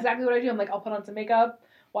saga. That's exactly what I do. I'm like, I'll put on some makeup,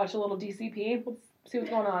 watch a little DCP, let's see what's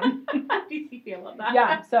going on. DCP, I love that.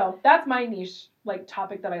 Yeah, so that's my niche, like,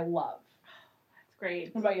 topic that I love. That's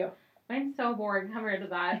great. What about you? Mine's so boring. How rid of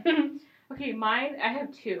that? Okay, mine, I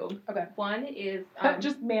have 2. Okay. One is...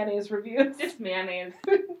 just mayonnaise reviews. Just mayonnaise.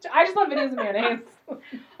 I just love videos of mayonnaise.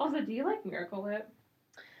 Also, do you like Miracle Whip?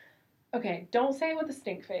 Okay, don't say it with a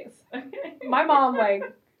stink face. Okay. My mom, like,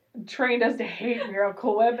 trained us to hate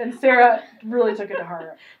Miracle Whip, and Sarah really took it to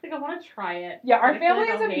heart. Like, I want to try it. Yeah, our family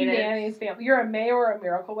is a mayonnaise family. You're a Mayo or a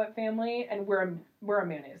Miracle Whip family, and we're a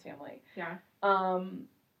mayonnaise family. Yeah.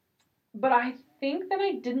 But I think that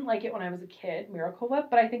I didn't like it when I was a kid, Miracle Whip,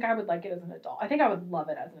 but I think I would like it as an adult. I think I would love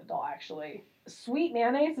it as an adult, actually. Sweet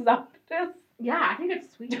mayonnaise, is that what it is? Yeah, I think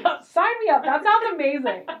it's sweet. Sign me up. That sounds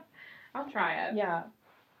amazing. I'll try it. Yeah.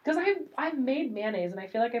 Because I've made mayonnaise, and I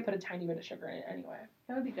feel like I put a tiny bit of sugar in it anyway.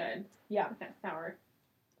 That would be good. Yeah. With that sour.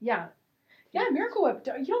 Yeah. Yeah, Miracle Whip.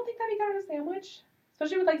 You don't think that'd be good on a sandwich?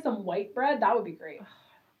 Especially with, like, some white bread? That would be great.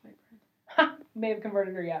 White bread. May have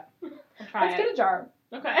converted her yet. I'll try Let's get a jar.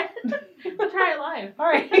 Okay. We'll try it live. All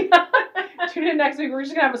right. Tune in next week. We're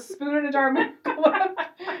just going to have a spoon in a jar of Miracle Whip.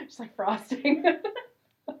 Just like frosting.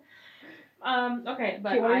 Okay,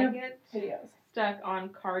 but I get videos stuck on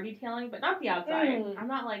car detailing, but not the outside. I'm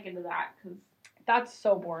not, like, into that, because... That's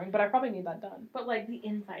so boring, but I probably need that done. But, like, the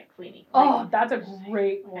inside cleaning. Oh, that's a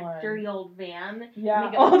great one. Like a dirty old van.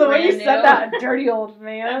 Yeah. Oh, the way you said that. Dirty old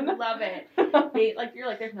van. I love it. You're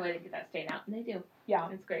like, there's no way to get that stain out. And they do. Yeah.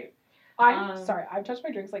 It's great. Sorry, I've touched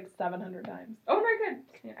my drinks like 700 times. Oh, very good.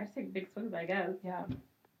 Yeah, I just take big swings, I guess. Yeah.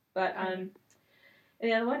 But, and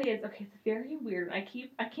the other one is, okay, it's very weird. I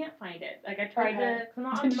can't find it. Like, I tried to, cause I'm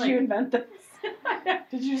not Did like, you invent this?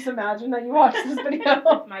 Did you just imagine that you watched this video?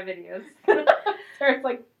 It's my videos. Sarah's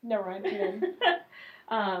like, never mind.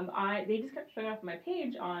 They just kept showing up on my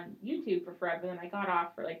page on YouTube for forever, and then I got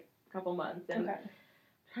off for like a couple months, and I'm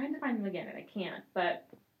trying to find them again, and I can't. But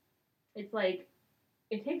it's like,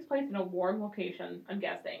 it takes place in a warm location, I'm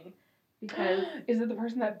guessing, because... Is it the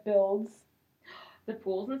person that builds... the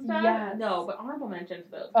pools and stuff? Yes. No, but honorable mention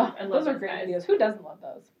to those. Oh, I love those are great videos. Who doesn't love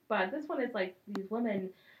those? But this one is like these women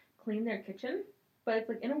clean their kitchen, but it's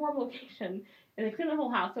like in a warm location, and they clean the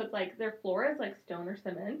whole house. So it's like their floor is like stone or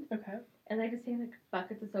cement. Okay. And they just take like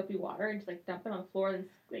buckets of soapy water and just like dump it on the floor and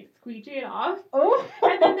like squeegee it off. Oh.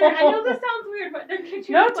 And then I know this sounds weird, but their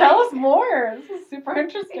kitchen. No, is tell like, us more. This is super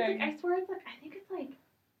interesting. It's like, I swear it's like, I think it's like,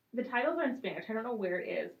 the titles are in Spanish. I don't know where it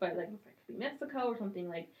is, but like it's like Mexico or something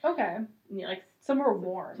like. Okay. You know, like somewhere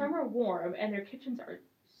warm. Somewhere warm, and their kitchens are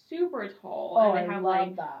super tall. Oh, and they have, I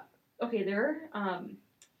love that. Okay, their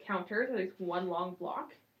counters are like one long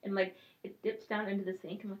block, and like it dips down into the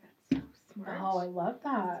sink. I'm like, that's so smart. Oh, I love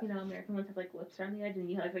that. You know, American ones have like lips around the edge,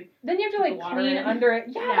 and you have like. Then you have to like clean under it.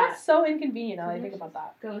 Yeah, that's so inconvenient. Now that I think about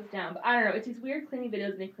that. Goes down, but I don't know. It's these weird cleaning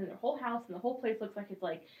videos, and they clean their whole house, and the whole place looks like it's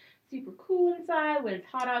like. Super cool inside when it's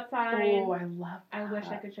hot outside. Oh, I love that. I wish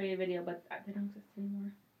I could show you a video, but they don't exist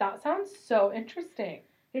anymore. That sounds so interesting.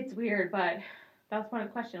 It's weird, but that's one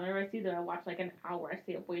question. Whenever I see them, I watch like an hour. I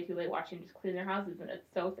stay up way too late watching them just clean their houses, and it's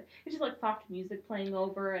just like soft music playing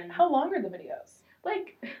over. And how long are the videos?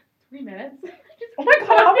 Like 3 minutes. Oh my god,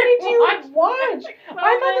 how many do you watch?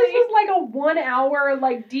 I thought this was like a 1 hour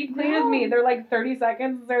like deep clean with me. They're like 30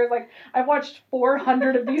 seconds. There's like I've watched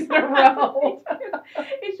 400 of these in a row.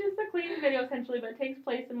 It's just a cleaning video essentially, but it takes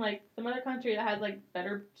place in like some other country that has like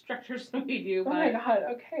better structures than we do. Oh my god,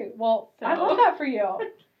 okay. Well, I love that for you.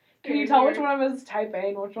 Can you tell which one of us is type A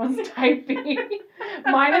and which one's type B?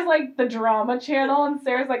 Mine is like the drama channel, and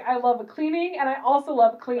Sarah's like, I love cleaning, and I also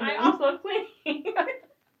love cleaning. I also love cleaning.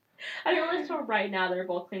 I didn't realize until right now they're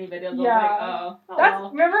both cleaning videos. Yeah. I was like, oh.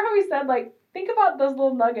 Remember how we said, like, think about those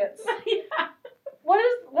little nuggets. Yeah.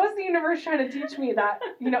 What's the universe trying to teach me that,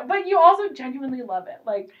 but you also genuinely love it.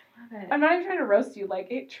 Like, Love it. I'm not even trying to roast you.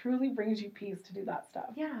 Like, it truly brings you peace to do that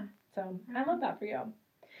stuff. Yeah. So, I love that for you.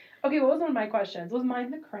 Okay, what was one of my questions? Was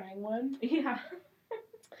mine the crying one? Yeah.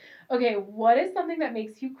 Okay, what is something that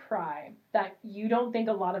makes you cry that you don't think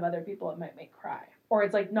a lot of other people it might make cry? Or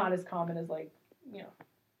it's, like, not as common as, like, You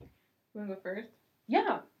want to go first?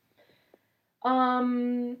 Yeah.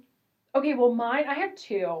 Okay, well, mine, I have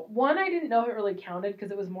two. One, I didn't know if it really counted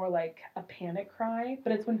because it was more like a panic cry,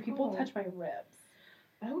 but it's when people touch my ribs.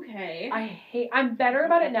 Okay. I'm better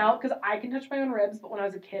about it now because I can touch my own ribs, but when I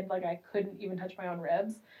was a kid, like, I couldn't even touch my own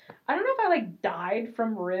ribs. I don't know if I, like, died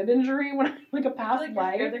from rib injury when I, like, a past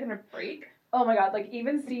life. They're gonna break. Oh my god, like,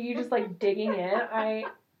 even see you just, like, digging in,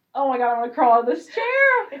 oh my god, I want to crawl out of this chair.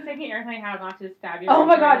 It's taking everything how not to stab you. Oh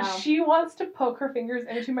my god, right now. she wants to poke her fingers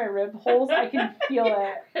into my rib holes. I can feel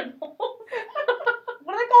it. Rib holes?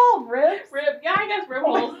 What are they called? Ribs? Yeah, I guess rib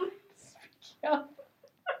holes. Yeah.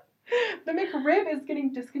 The McRib is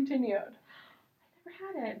getting discontinued. I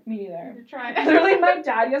never had it. Me neither. To try. Literally, my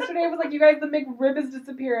dad yesterday was like, you guys, the McRib is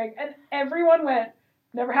disappearing. And everyone went,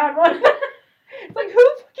 never had one. It's like,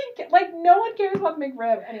 who fucking, like, no one cares about the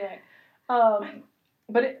McRib. Anyway.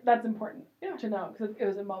 But that's important to know because it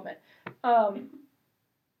was a moment.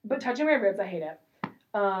 But touching my ribs, I hate it.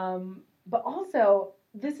 But also,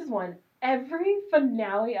 this is one. Every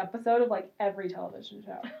finale episode of, like, every television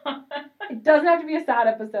show. It doesn't have to be a sad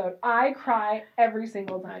episode. I cry every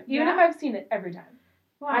single time. Even if I've seen it every time.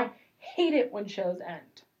 Wow. I hate it when shows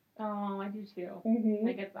end. Oh, I do too. Mm-hmm.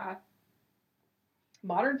 I get that.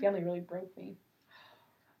 Modern Family really broke me.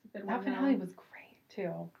 That finale was great,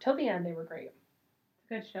 too. Till the end, they were great.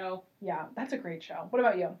 Good show. Yeah, that's a great show. What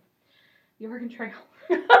about you? The Oregon Trail.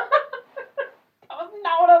 That was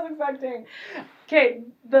not what I was expecting. Okay,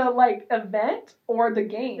 the, like, event or the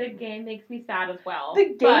game? The game makes me sad as well.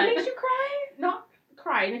 The game makes you cry? Not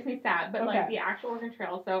cry, it makes me sad, but, Okay. like, the actual Oregon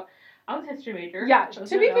Trail. So, I was a history major. Yeah,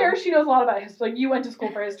 to be fair, she knows a lot about history. Like, you went to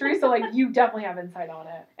school for history, so, like, you definitely have insight on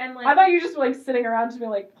it. And, like, I thought you just were, like, sitting around just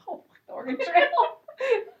being like, oh, the Oregon Trail.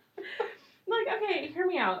 like, okay, hear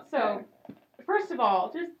me out. So, first of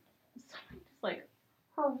all, just like,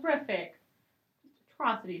 horrific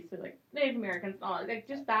atrocities to, like, Native Americans and all that. Like,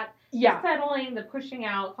 just that settling, the pushing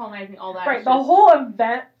out, colonizing, all that. Right, the whole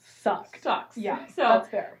event sucks. Yeah. So, that's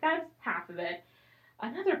fair. That's half of it.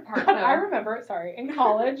 Another part, God, though. I remember, in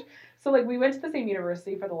college, so, like, we went to the same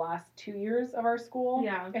university for the last 2 years of our school.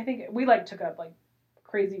 Yeah. I think we, like, took up, like,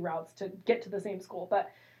 crazy routes to get to the same school, but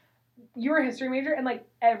you were a history major, and, like,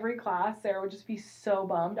 every class, Sarah would just be so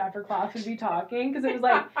bummed after class would be talking, because it was,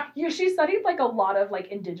 like, she studied, like, a lot of, like,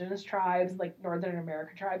 indigenous tribes, like, Northern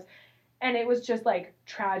American tribes, and it was just, like,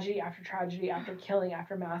 tragedy after killing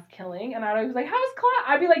after mass killing, and I was like, how was class?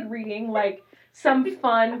 I'd be, like, reading, like, some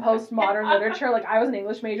fun postmodern literature, like, I was an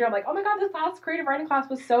English major, I'm like, oh my god, this class, creative writing class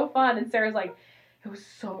was so fun, and Sarah's like, it was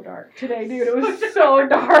so dark today, dude, it was so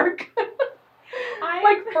dark.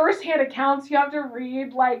 Like, first-hand accounts you have to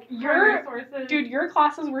read, like, your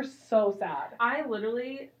classes were so sad.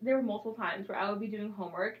 There were multiple times where I would be doing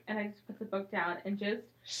homework, and I just put the book down and just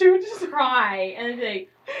cry, and be like,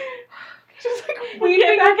 just, like,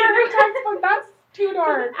 weeping over her textbook, that's too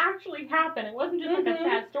dark. It actually happened. It wasn't just, like, a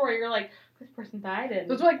sad story. You're like, this person died, and...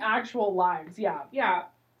 Those were, like, actual lives, yeah. Yeah.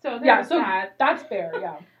 So, there's that. That's fair,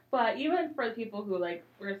 yeah. But even for the people who, like,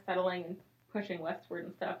 were settling and pushing westward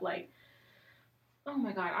and stuff, like, oh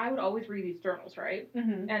my god, I would always read these journals, right?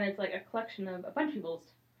 Mm-hmm. And it's, like, a collection of a bunch of people's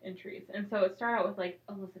entries. And so it started out with, like,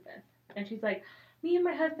 Elizabeth. And she's like, me and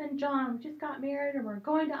my husband, John, we just got married, and we're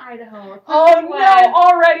going to Idaho. Oh, no,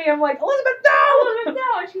 already. I'm like, Elizabeth, no! Elizabeth,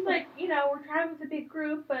 no! And she's like, we're driving with a big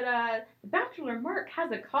group, but the bachelor Mark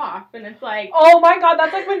has a cough. And it's like... Oh, my God,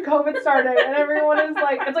 that's, like, when COVID started. And everyone is,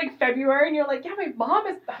 like, it's, like, February, and you're like, yeah, my mom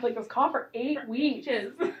has, like, this cough for 8 weeks.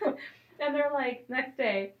 And they're like, next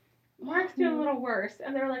day... Mark's doing a little worse.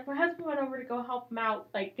 And they're like, my husband went over to go help him out,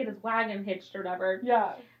 like, get his wagon hitched or whatever.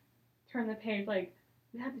 Yeah. Turn the page, like,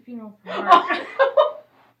 we had the funeral for Mark.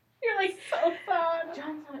 You're like, so sad.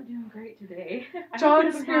 John's not doing great today.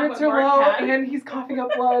 John's spirits are low, and he's coughing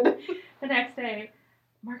up blood. The next day,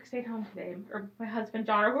 Mark stayed home today. Or my husband,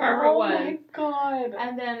 John, or whoever it was. Oh, my God.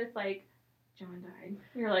 And then it's like, John died.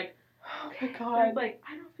 You're like, oh, my God. It's like,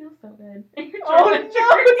 I don't feel so good. Oh, no.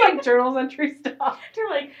 It's like journals entry stuff. You're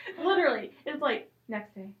like, literally, it's like,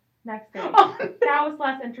 next day, Next day. Oh, That was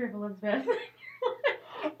last entry of Elizabeth.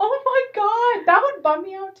 oh my god, that would bum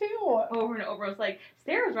me out too. Over and over. It was like,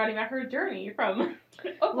 Sarah's writing about her journey from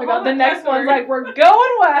Oh my god, the next one's like, we're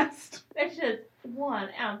going west. It's just one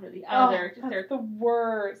after the other. Oh, that's the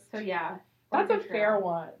worst. So yeah. That's a fair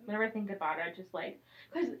one. Whenever I think about it, I just like,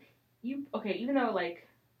 because even though like,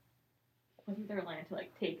 wasn't their land to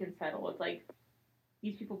like take and settle, it's like,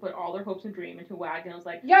 these people put all their hopes and dream into wagon. It was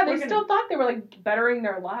like, yeah, they still thought they were like bettering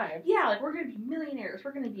their lives. Yeah, like we're gonna be millionaires,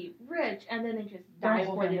 we're gonna be rich, and then they just die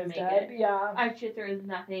before they make it. Yeah. There is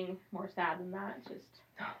nothing more sad than that. It's just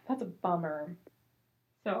that's a bummer.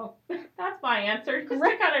 So that's my answer. Just to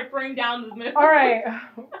kind of bring down the mood. All right,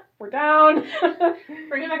 we're down.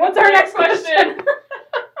 Bring it back. What's our next question?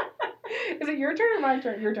 Is it your turn or my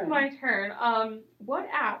turn? Your turn. My turn. What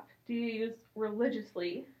app do you use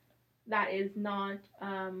religiously that is not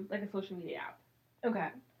like a social media app? Okay.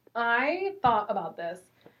 I thought about this.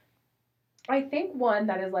 I think one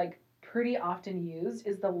that is like pretty often used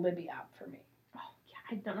is the Libby app for me. Oh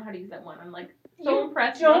yeah, I don't know how to use that one. I'm like so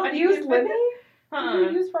impressed. Don't use Libby? What do you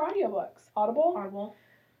use for audiobooks? Audible?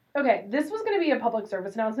 Okay, this was going to be a public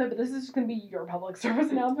service announcement, but this is just going to be your public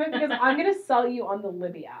service announcement because I'm going to sell you on the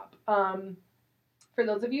Libby app. For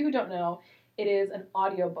those of you who don't know, it is an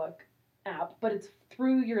audiobook app, but it's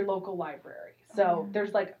through your local library. So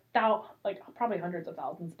there's like probably hundreds of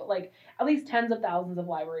thousands, but like at least tens of thousands of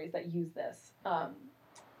libraries that use this.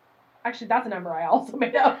 Actually, that's a number I also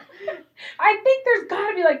made up. I think there's got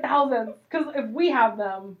to be like thousands because if we have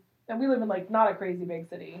them, and we live in like not a crazy big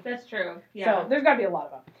city. That's true. Yeah. So there's got to be a lot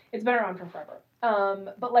of them. It's been around for forever.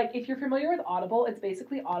 But like if you're familiar with Audible, it's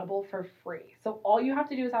basically Audible for free. So all you have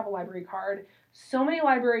to do is have a library card. So many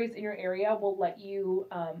libraries in your area will let you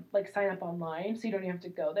like sign up online, so you don't even have to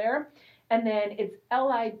go there. And then it's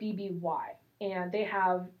Libby, and they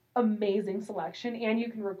have amazing selection, and you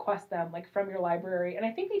can request them like from your library. And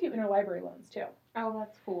I think they do interlibrary loans too. Oh,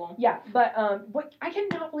 that's cool. Yeah, but I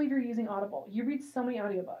cannot believe you're using Audible. You read so many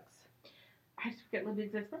audiobooks. I just forget Libby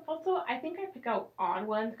exists, but also I think I pick out odd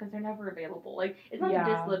ones because they're never available. Like it's not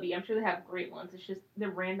just Libby. I'm sure they have great ones. It's just the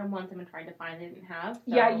random ones I've been trying to find they didn't have. So.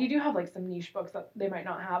 Yeah, you do have like some niche books that they might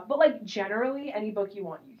not have, but like generally any book you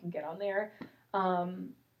want you can get on there.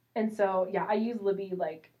 And so yeah, I use Libby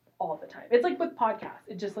like all the time. It's like with podcasts.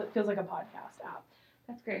 It just feels like a podcast app.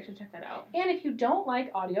 That's great. I should check that out. And if you don't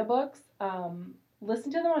like audiobooks,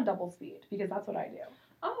 listen to them on double speed because that's what I do.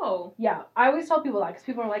 Oh. Yeah, I always tell people that because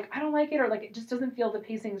people are like, I don't like it or like it just doesn't feel the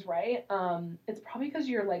pacing's right. It's probably because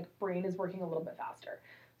your like brain is working a little bit faster.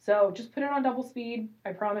 So just put it on double speed.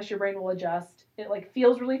 I promise your brain will adjust. It like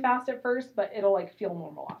feels really fast at first, but it'll like feel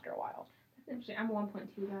normal after a while. That's interesting. I'm a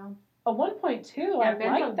 1.2 now. A 1.2? Yeah, I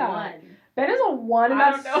Ben's like that. 1. Ben is a 1 and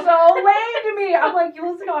that's so lame to me. I'm like, you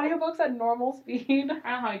listen to audiobooks at normal speed. I don't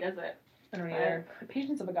know how he does it. I don't either. The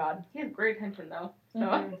patience of a god. He has great attention though.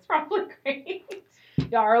 So it's probably great.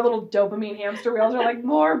 Yeah, our little dopamine hamster wheels are like,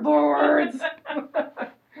 more boards.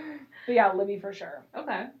 But yeah, Libby for sure.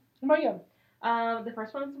 Okay. What about you? The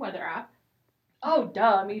first one is the weather app. Oh,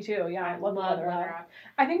 duh, me too. Yeah, I love the weather app. app.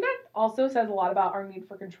 I think that also says a lot about our need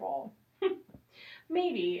for control.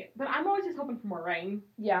 Maybe, but I'm always just hoping for more rain.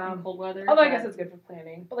 Yeah. And cold weather. Although I guess it's good for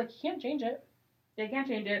planning, but like you can't change it. They can't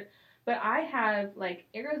change it. But I have like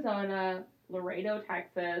Arizona, Laredo,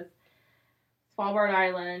 Texas, Svalbard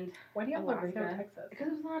Island. Why do you have Alaska. Laredo, Texas? Because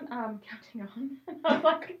it was on Counting On. I was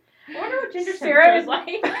like, I wonder what ginger Sarah is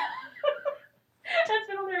like. That's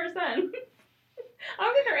been all they ever said. I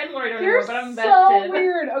don't think they're in Laredo You're anymore, but I'm invested. so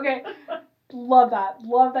weird. Okay. Love that.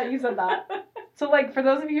 Love that you said that. So, like, for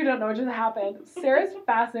those of you who don't know what just happened, Sarah's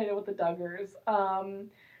fascinated with the Duggars.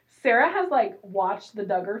 Sarah has, like, watched the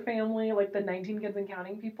Duggar family, like, the 19 Kids and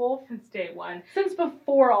Counting people. Since day one. Since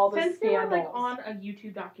before all the scandals. Since they were, like, on a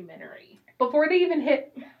YouTube documentary. Before they even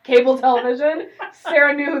hit cable television,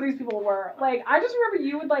 Sarah knew who these people were. Like, I just remember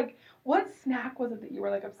you would, like, what snack was it that you were,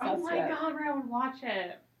 like, obsessed with? Oh, my God, I would watch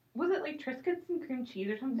it. Was it like Triscuits and cream cheese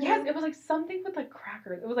or something? Yes, it was like something with like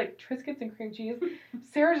crackers. It was like Triscuits and cream cheese.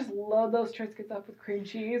 Sarah just loaded those Triscuits up with cream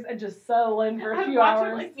cheese and just settle in for a few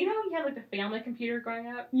hours. It, like, you know how you had like the family computer growing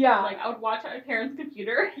up? Yeah. Like I would watch on my parents'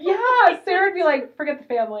 computer. Yeah, Sarah would be like, forget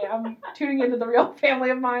the family. I'm tuning into the real family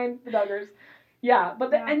of mine, the Duggars. Yeah,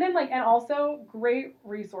 but and then like, and also great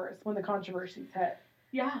resource when the controversies hit.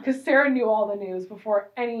 Yeah. Because Sarah knew all the news before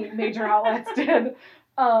any major outlets did.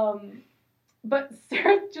 But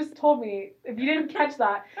Sarah just told me, if you didn't catch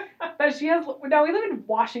that she has, now we live in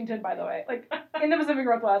Washington, by the way, like in the Pacific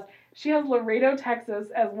Northwest. She has Laredo, Texas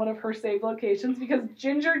as one of her saved locations because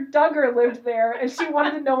Ginger Duggar lived there and she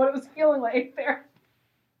wanted to know what it was feeling like there.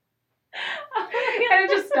 And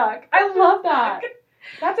it just stuck. I love that.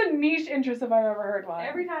 That's a niche interest if I've ever heard one.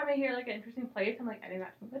 Every time I hear like an interesting place, I'm like, I think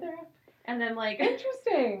that's my weather. And then like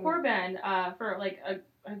Interesting. poor Ben, for like a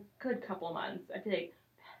good couple of months, I'd be like,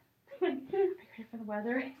 are you ready for the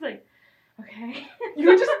weather? He's like, okay. You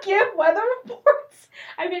would just give weather reports?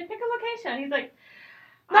 I'd be like, pick a location. He's like,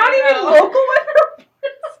 not even local weather reports?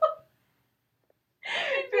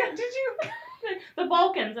 Did you? The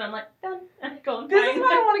Balkans, and I'm like, done. And I go and This find is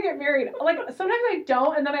why I want to get married. Like, sometimes I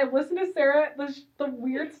don't, and then I listen to Sarah, the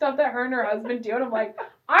weird stuff that her and her husband do, and I'm like,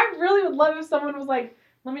 I really would love if someone was like,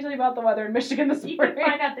 let me tell you about the weather in Michigan this morning. You can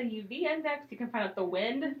find out the UV index, you can find out the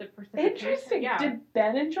wind, the precipitation. Interesting. Yeah. Did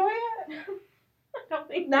Ben enjoy it? I don't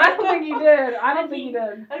think No, I don't think he did. I don't think he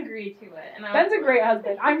did. Agreed to it. And Ben's a great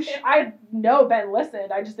husband. I know Ben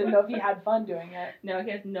listened. I just didn't know if he had fun doing it. No,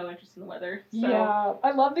 he has no interest in the weather. So. Yeah.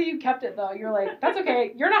 I love that you kept it, though. You're like, that's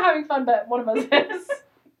okay. You're not having fun, but one of us is. It's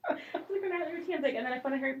like our nightly routine, like, and then I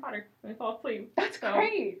put on Harry Potter and I fall asleep. That's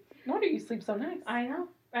great. No wonder you sleep so nice. I know.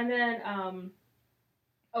 And then,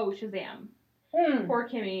 Shazam. Poor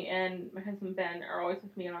Kimmy and my husband Ben are always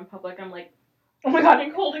with me and I'm public. I'm like, oh my god,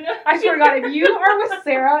 holding up. I swear to God, if you are with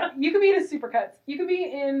Sarah, you could be in a Supercuts. You could be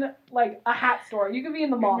in, like, a hat store. You could be in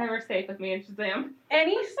the mall. You're never safe with me and Shazam.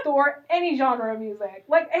 Any store, any genre of music.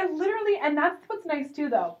 Like, and literally, and that's what's nice, too,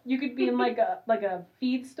 though. You could be in, like a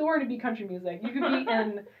feed store and it'd be country music. You could be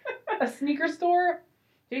in a sneaker store.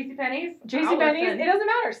 JCPenney's? JCPenney's. It doesn't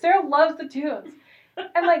matter. Sarah loves the tunes.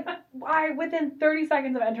 And, like, within 30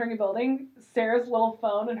 seconds of entering a building, Sarah's little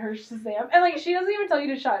phone and her Shazam. And, like, she doesn't even tell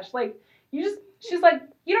you to shush. Like, she's like,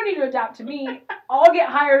 you don't need to adapt to me. I'll get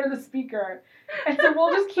higher to the speaker. And so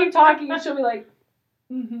we'll just keep talking and she'll be like,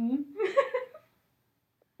 mm-hmm.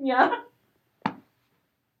 Yeah. And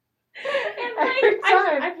like,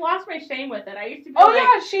 I've lost my shame with it. I used to be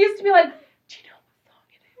she used to be like, do you know what song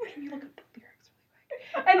it is? Can you look up the lyrics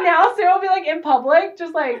really quick? And now Sarah will be like in public,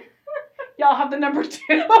 just like, y'all have the number 2.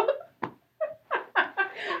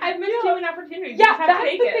 I've missed human opportunities. Yeah, that's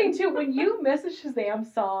the thing too. When you miss a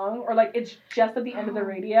Shazam song, or like it's just at the end of the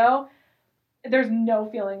radio, there's no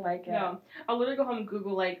feeling like it. No. I'll literally go home and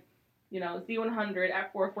Google like, Z100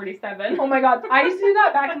 at 447. Oh my god, I used to do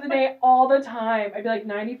that back in the day all the time. I'd be like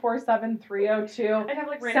 94.7 302. I'd have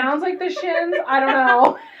like random... Sounds like the Shins. I don't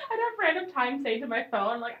know. I'd have random time saved to my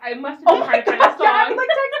phone. Like I must have been trying to find a song. Yeah, I would like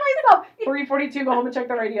text myself 3:42. Go home and check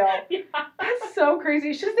the radio. Yeah. That's so crazy.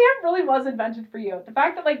 Shazam really was invented for you. The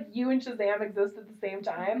fact that like you and Shazam exist at the same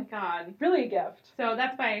time. Oh my god. Really a gift. So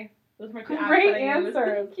those are my two great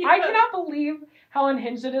answers. I cannot believe how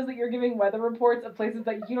unhinged it is that you're giving weather reports of places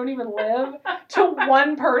that you don't even live to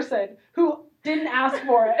one person who didn't ask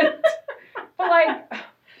for it. But like,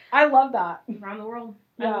 I love that. Around the world.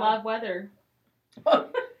 Yeah. I love weather.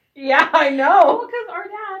 Yeah, I know. Well, because our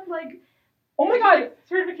dad, like, oh my god,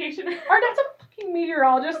 certification. Our dad's a fucking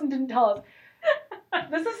meteorologist and didn't tell us.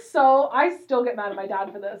 This is so, I still get mad at my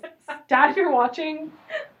dad for this. Dad, if you're watching,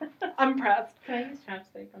 I'm pressed. Can I use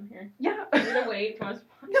chapstick on here? Yeah. Need to wait. No,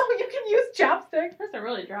 you can use chapstick. Those are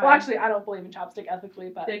really dry. Well, actually, I don't believe in chapstick ethically,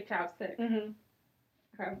 but. Big chapstick. Mm-hmm.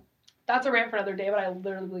 Okay. That's a rant for another day, but I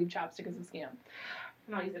literally believe chapstick is a scam.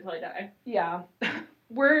 I'm not using it until I die. Yeah.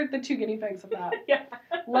 We're the 2 guinea pigs of that. Yeah.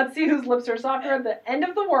 Let's see whose lips are softer at the end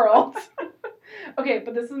of the world. Okay,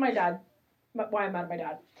 but this is my dad. Why I'm mad at my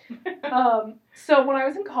dad. So when I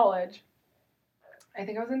was in college, I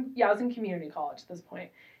was in community college at this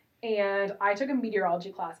point, and I took a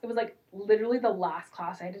meteorology class. It was like literally the last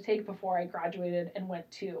class I had to take before I graduated and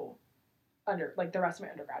went to the rest of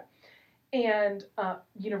my undergrad. And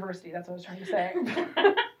university, that's what I was trying to say.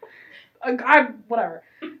 Whatever.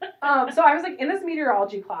 So I was like in this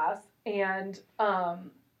meteorology class, and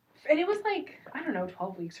it was like, I don't know,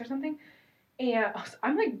 12 weeks or something. And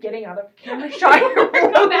I'm like getting out of camera shot. Who was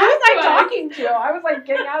I talking to? I was like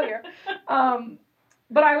getting out of here.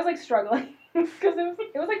 But I was like struggling because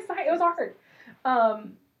it was hard.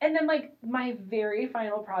 And then like my very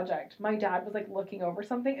final project, my dad was like looking over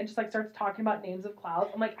something and just like starts talking about names of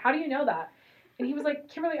clouds. I'm like, how do you know that? And he was like,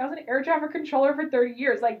 Kimberly, I was an air traffic controller for 30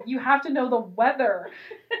 years. Like, you have to know the weather.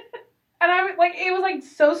 And I was like, it was like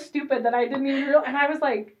so stupid that I didn't even realize. And I was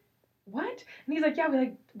like, what? And he's like, yeah,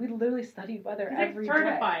 we literally study weather every day.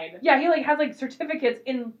 Certified. Yeah, he like has like certificates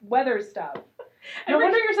in weather stuff. No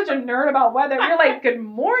wonder you're such a nerd about weather. You're like, good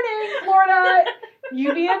morning, Florida.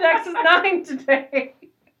 UV index is 9 today.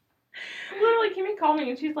 Literally, Kimmy called me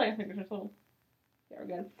and she's like, I think there's a little. Yeah, we're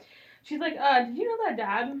good. She's like, did you know that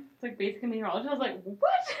Dad is like basically a meteorologist? I was like,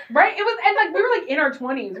 what? Right? It was, and like we were like in our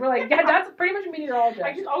 20s. We're like, yeah, Dad's pretty much a meteorologist.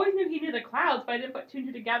 I just always knew he knew the clouds, but I didn't put 2 and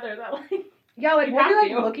 2 together. That like. Yeah, like you we'll be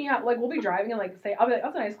like to. looking at, like we'll be driving and like say, I'll be like,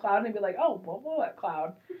 that's a nice cloud, and he'd be like, oh, what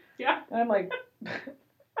cloud? Yeah. And I'm like,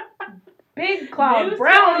 big cloud, News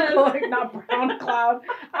brown to cloud, us. not brown cloud.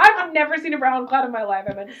 I've never seen a brown cloud in my life.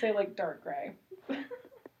 I meant to say like dark gray.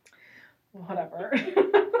 Whatever.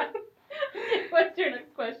 What's your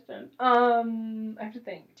next question? I have to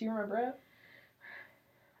think. Do you remember it?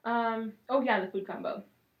 Oh yeah, the food combo.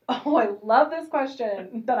 Oh, I love this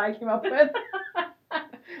question that I came up with.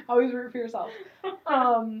 Always root for yourself.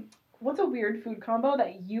 What's a weird food combo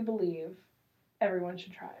that you believe everyone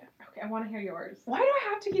should try? Okay, I want to hear yours. Why do I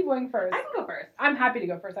have to keep going first? I can go first. I'm happy to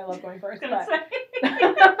go first. I love going first. I was gonna But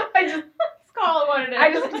say. I just Let's call it what it is.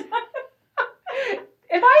 I just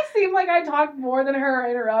if I seem like I talk more than her or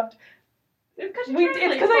interrupt, It's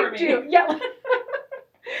because I do. Yeah.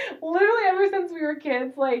 Literally ever since we were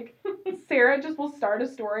kids, like Sarah just will start a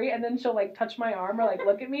story and then she'll like touch my arm or like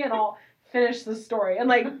look at me and I'll finish the story. And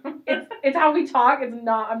like it's how we talk. I'm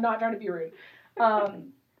not trying to be rude.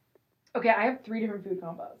 Okay, I have 3 different food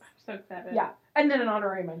combos. I'm so excited. Yeah. And then an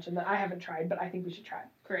honorary mention that I haven't tried, but I think we should try.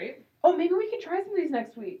 Great. Oh, maybe we could try some of these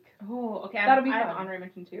next week. Oh, okay. That'll be I have fun. an honorary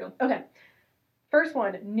mention too. Okay. First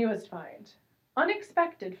one, newest find.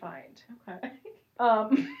 Unexpected find. Okay.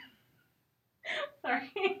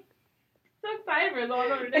 Sorry. So excited for the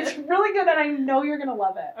one over It's really good and I know you're gonna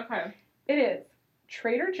love it. Okay. It is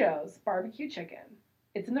Trader Joe's barbecue chicken.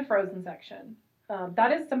 It's in the frozen section.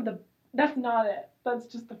 That's not it. That's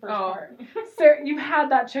just the first part. Sarah, you've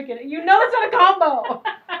had that chicken. You know it's not a combo.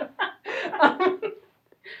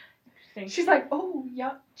 She's like, oh,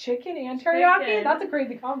 yeah, chicken and teriyaki? Chicken. That's a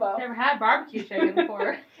crazy combo. Never had barbecue chicken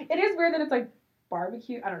before. It is weird that it's like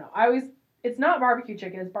barbecue. I don't know. It's not barbecue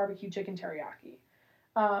chicken. It's barbecue chicken teriyaki.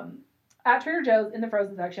 At Trader Joe's in the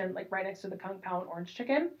frozen section, like right next to the Kung Pao and orange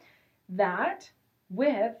chicken, that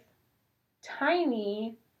with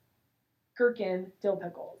tiny gherkin dill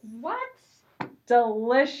pickles. What?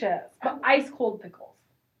 Delicious. But ice cold pickles.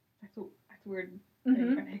 That's weird.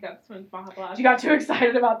 Mm-hmm. I hiccups when Baja Blast. You got too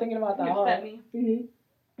excited about thinking about that. You upset me.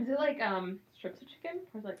 Mm-hmm. Is it like strips of chicken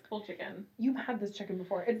or is it like full chicken? You've had this chicken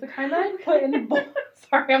before. It's the kind that I put in the bowl.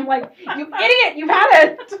 Sorry, I'm like, you idiot, you've had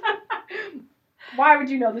it. Why would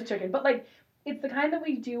you know this chicken? But like, it's the kind that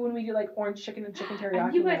we do when we do like orange chicken and chicken teriyaki.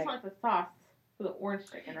 And you guys want the sauce for the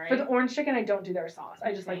orange chicken, right? For the orange chicken, I don't do their sauce.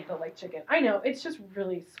 I just like the like chicken. I know, it's just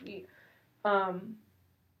really sweet.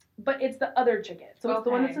 But it's the other chicken. So it's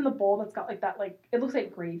the one that's in the bowl that's got like that, like, it looks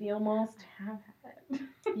like gravy almost. I have had it.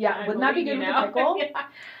 Yeah, wouldn't that be good with a pickle? Yeah.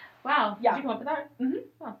 Wow. Yeah. Did you come up with that? Mm-hmm.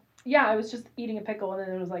 Oh. Yeah, I was just eating a pickle and then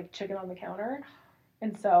there was like chicken on the counter.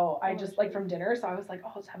 And so I just, like from dinner, so I was like,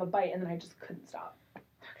 oh, let's have a bite. And then I just couldn't stop.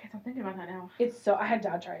 Okay, so I'm thinking about that now. I had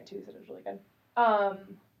Dad try it too, he said it was really good.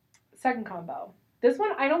 Second combo. This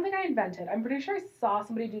one, I don't think I invented. I'm pretty sure I saw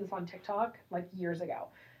somebody do this on TikTok like years ago.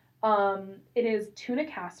 It is tuna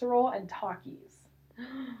casserole and Takis.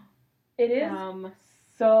 It is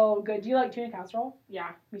so good. Do you like tuna casserole?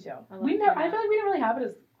 Yeah. Me too. I I feel like we didn't really have it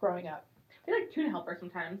as growing up. They like tuna helper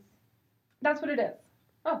sometimes. That's what it is.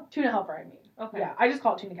 Oh, tuna helper, I mean. Okay. Yeah, I just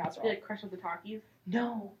call it tuna casserole. You like crush up the Takis?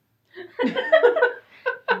 No.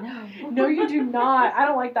 No. No, you do not. I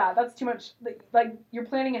don't like that. That's too much. Like you're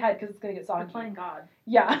planning ahead because it's going to get soggy. You're playing God.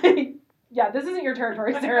 Yeah. Yeah, this isn't your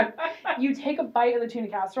territory, Sarah. You take a bite of the tuna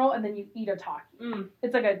casserole and then you eat a Taki.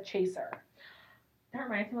 It's like a chaser. That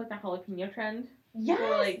reminds me of like the jalapeno trend. Yes.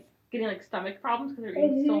 People were like getting like stomach problems because they're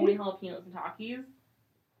eating so many jalapenos and Takis.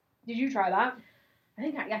 Did you try that? I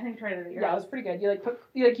think I tried it. Yeah, it was pretty good.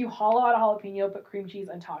 You hollow out a jalapeno, put cream cheese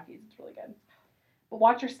and Takis. It's really good. But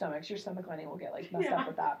watch your stomachs. Your stomach lining will get like messed up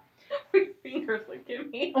with that. My fingers look at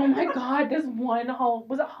me. Oh my god, this one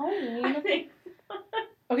was it Halloween? I think so.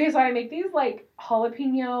 Okay, so I make these like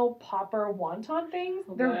jalapeno popper wonton things.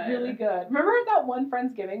 They're really good. Remember that one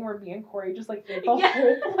Friendsgiving where me and Corey just like ate the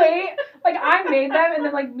whole plate? Like I made them and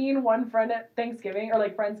then like me and one friend at Thanksgiving or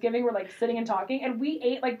like Friendsgiving were like sitting and talking and we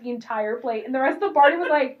ate like the entire plate and the rest of the party was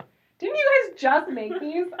like, didn't you guys just make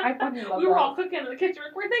these? I fucking love them. We were all cooking in the kitchen.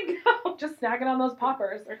 Where'd they go? Just snacking on those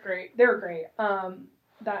poppers. They're great. They're great.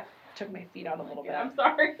 That took my feet out a little bit. I'm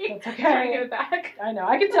sorry. That's okay. I'm trying to get it back. I know.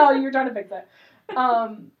 I can tell you were trying to fix it.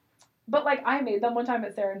 But like I made them one time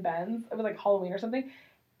at Sarah and Ben's. It was like Halloween or something.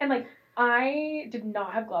 And like I did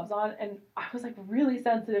not have gloves on and I was like really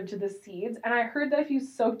sensitive to the seeds. And I heard that if you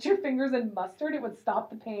soaked your fingers in mustard, it would stop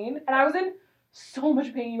the pain. And I was in so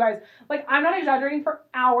much pain, you guys. Like I'm not exaggerating, for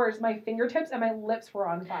hours my fingertips and my lips were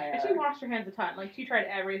on fire. And she washed her hands a ton. Like she tried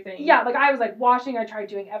everything. Yeah, like I was like washing, I tried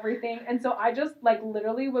doing everything. And so I just like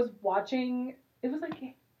literally was watching, it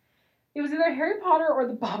was either Harry Potter or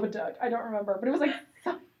the Babadook. I don't remember, but it was like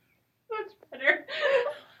so much better.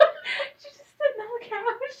 She just sitting on the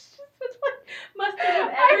couch. Just with like mustard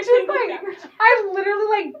on every single finger. I literally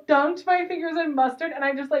like my fingers in mustard and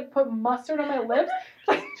I just like put mustard on my lips.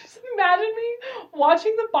 Like just imagine me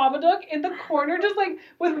watching the Babadook in the corner just like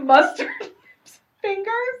with mustard lips,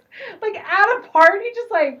 fingers, like at a party,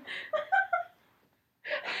 just like.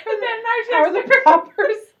 And then how are the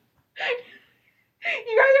poppers?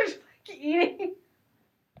 You guys are just like eating.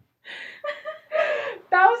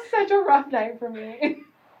 That was such a rough night for me.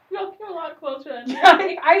 You'll feel a lot closer than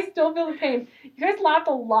I still feel the pain. You guys laughed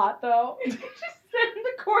a lot though. Just sit in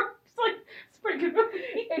the corner, just like, it's a pretty good movie.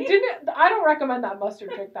 It didn't. I don't recommend that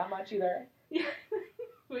mustard trick that much either. Yeah,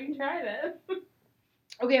 we tried it.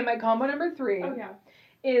 Okay, my combo number 3 Oh yeah.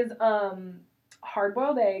 is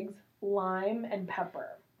hard-boiled eggs, lime, and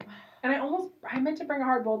pepper. And I meant to bring a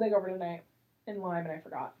hard-boiled egg over tonight and lime, and I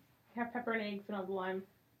forgot. Have pepper and eggs and all the lime.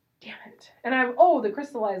 Damn it. And the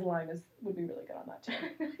crystallized lime would be really good on that too.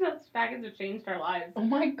 Those packets have changed our lives. Oh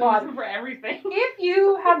my god. For everything. If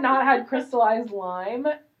you have not had crystallized lime,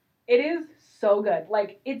 it is so good.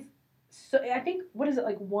 Like, it's so, I think, what is it,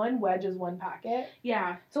 like 1 wedge is 1 packet?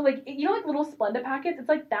 Yeah. So, like, you know, like little Splenda packets? It's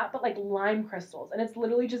like that, but like lime crystals. And it's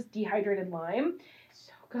literally just dehydrated lime.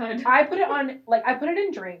 So good. I put it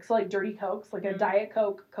in drinks, so like dirty Cokes, like a Diet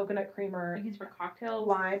Coke, coconut creamer. Like these for cocktails.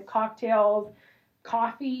 Lime, cocktails,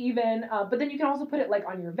 coffee even. But then you can also put it like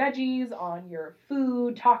on your veggies, on your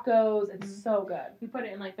food, tacos. It's so good. You put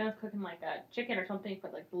it in like, when I was cooking like a chicken or something,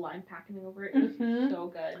 put like the lime packing over it. It was so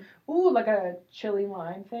good. Ooh, like a chili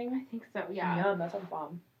lime thing? I think so, yeah. Yum, that sounds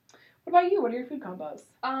bomb. What about you? What are your food combos?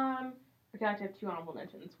 Okay, I have 2 honorable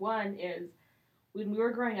mentions. One is, when we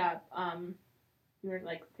were growing up, we were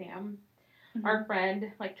like, Sam, our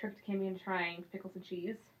friend, like, tricked Kimmy into trying pickles and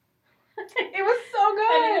cheese. It was so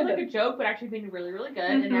good. And it was like a joke, but actually being really, really good.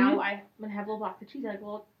 And now I'm going to have a little block of cheese, like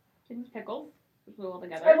little Kim's pickles. Just glue all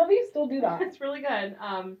together. I love that you still do that. It's really good.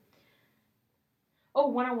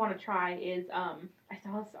 One I want to try is, I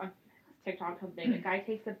saw this on TikTok something. A guy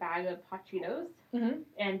takes a bag of hot Cheetos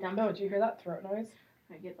and dumps. Oh, did you hear that throat noise?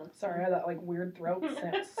 I get those. Sorry, I had that like weird throat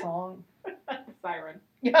song. Siren.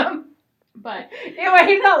 Yeah. But ew, I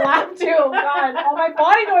hate that laugh too. God, all my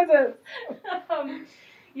body noises.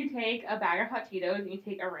 You take a bag of hot Cheetos and you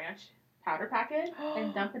take a ranch powder packet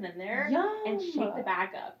and dump it in there and shake the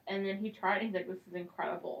bag up. And then he tried it and he's like, this is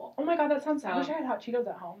incredible. Oh my god, that sounds so. I wish I had hot Cheetos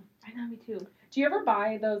at home. I know, me too. Do you ever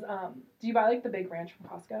buy those, do you buy like the big ranch from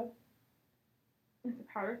Costco? It's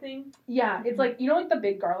a powder thing? Yeah, it's like, you know like the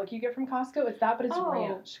big garlic you get from Costco? It's that, but it's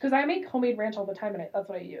ranch. Because I make homemade ranch all the time and that's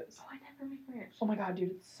what I use. Oh, I never make ranch. Oh my god,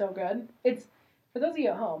 dude, it's so good. It's, for those of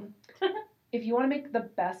you at home, if you want to make the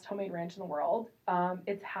best homemade ranch in the world,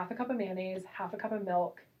 it's half a cup of mayonnaise, half a cup of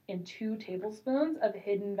milk, and 2 tablespoons of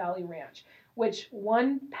Hidden Valley Ranch, which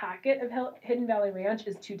 1 packet of Hidden Valley Ranch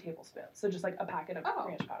is 2 tablespoons. So just like a packet of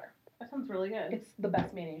ranch powder. That sounds really good. It's the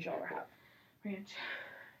best mayonnaise you'll ever have. Ranch.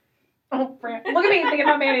 Oh, ranch. Look at me thinking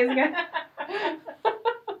about mayonnaise again.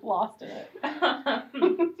 Lost in it.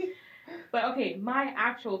 But okay, my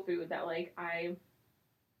actual food that like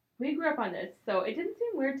we grew up on this, so it didn't seem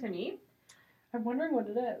weird to me. I'm wondering what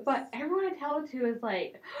it is. But everyone I tell it to is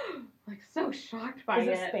like so shocked by it.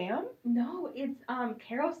 Is it Spam? No, it's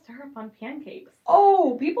Karo syrup on pancakes.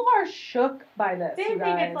 Oh, people are shook by this. They think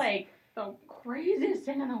it's like the craziest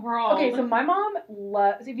thing in the world. Okay, so my mom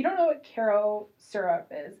loves. If you don't know what Karo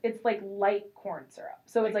syrup is, it's like light corn syrup.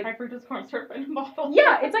 So it's like high fructose corn syrup in a bottle.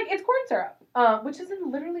 Yeah, it's corn syrup, which is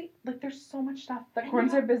literally like there's so much stuff that corn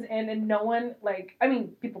syrup is in, and no one like. I mean,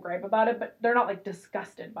 people gripe about it, but they're not like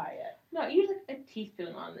disgusted by it. No, you use like a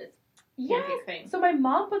teaspoon on this pancake thing. So my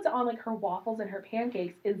mom puts it on like her waffles and her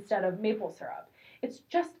pancakes instead of maple syrup. It's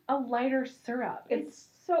just a lighter syrup. It's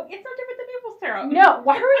no different than maple syrup. No,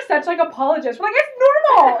 why are we such like apologists? We're like, it's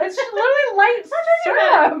normal. It's just literally light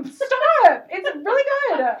syrup. Stop. It's really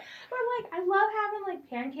good. But like, I love having like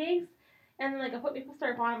pancakes, and then like I put maple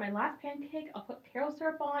syrup on my last pancake. I'll put Karo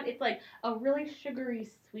syrup on. It's like a really sugary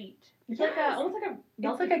sweet. It's like almost like a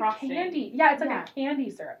melted frosting. Candy. Yeah, it's like a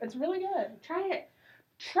candy syrup. It's really good. Try it.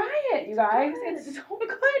 Try it, you guys. It's so good.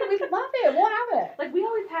 We love it. We'll have it. Like we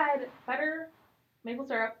always had butter, maple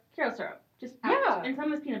syrup, Karo syrup. Just and some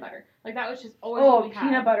was peanut butter. Like that was just always what we had.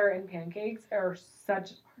 Peanut butter and pancakes are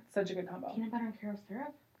such a good combo. Peanut butter and Karo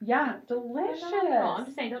syrup? Yeah, delicious. I'm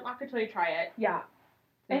just saying, don't knock it till you try it. Yeah.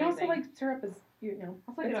 And also like syrup is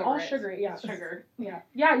it's all sugary. Yeah. It's sugar. Yeah.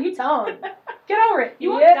 Yeah, you tell them. Get over it.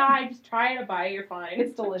 You won't die, just try it a bite, you're fine.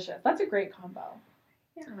 It's delicious. That's a great combo.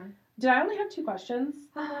 Yeah. Did I only have 2 questions?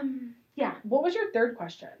 Yeah. What was your 3rd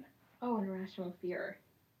question? Oh, an irrational fear.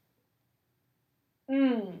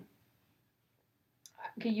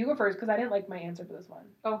 Okay, you go first because I didn't like my answer for this one.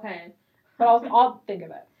 Okay. But I'll think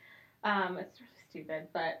of it. It's really stupid,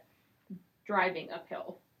 but driving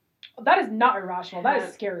uphill. that is not irrational. That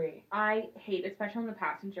is scary. I hate, especially on the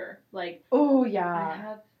passenger. Like, oh yeah, I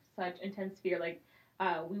have such intense fear. Like,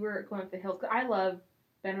 we were going up the hills. 'Cause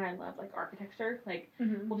Ben and I love like architecture. Like,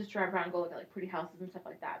 we'll just drive around and go look at like pretty houses and stuff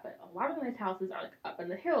like that. But a lot of the nice houses are like up in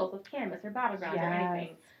the hills with canvas or battleground or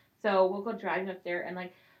anything. So we'll go driving up there and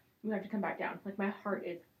like we have to come back down. Like my heart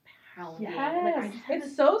is pounding. Yes. Like,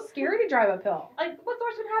 it's so scary to drive uphill. Like, what's the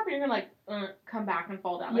worst that can happen? You're gonna like come back and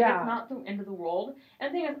fall down. Like, it's not the end of the world.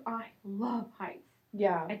 And the thing is, I love heights.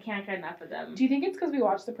 Yeah. I can't get enough of them. Do you think it's because we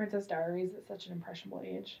watched The Princess Diaries at such an impressionable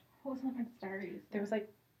age? What was The Princess Diaries? There was like,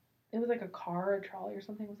 it was like a car or a trolley or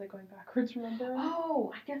something was like going backwards, remember?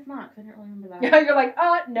 Oh, I guess not, because I didn't really remember that. Yeah, you're like,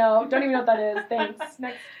 no, don't even know what that is. Thanks.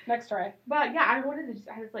 Next try. But yeah, I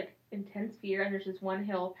had this like intense fear, and there's this one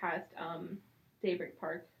hill past Daybreak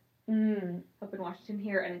Park up in Washington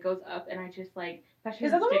here, and it goes up, and I just like, especially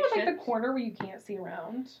is that the one with like the corner where you can't see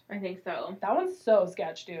around? I think so. That one's so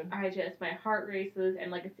sketch, dude. My heart races, and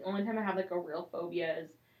like it's the only time I have like a real phobia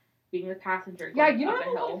is being the passenger. Yeah, you don't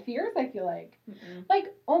have a lot of fears, I feel like. Mm-mm.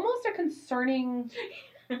 Like, almost a concerning...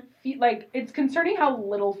 like, it's concerning how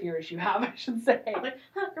little fears you have, I should say. Like,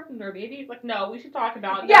 Gryffindor, baby. Like, no, we should talk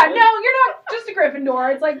about yeah, no, you're not just a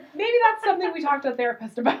Gryffindor. It's like, maybe that's something we talk to a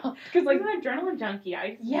therapist about. Because, like... I'm an adrenaline junkie.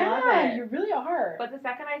 I just love it. You really are. But the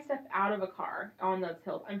second I step out of a car on those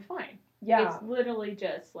hills, I'm fine. Yeah. It's literally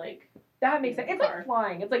just, like... That makes sense. It's like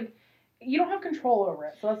flying. It's like, you don't have control over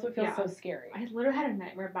it, so that's what feels so scary. I literally had a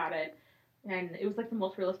nightmare about it. And it was like the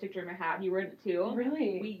most realistic dream I had. You were in it too.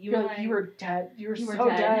 Really? You were dead. You were so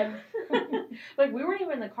dead. Like, we weren't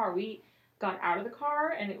even in the car. We got out of the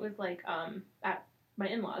car, and it was like at my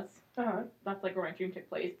in-laws. That's like where my dream took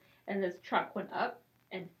place. And this truck went up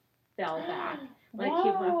and fell back. Like, he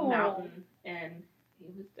went up a mountain, and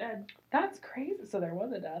he was dead. That's crazy. So there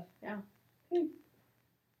was a death. Yeah.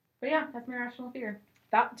 But yeah, that's my irrational fear.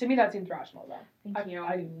 That, to me, that seems rational, though. Thank you.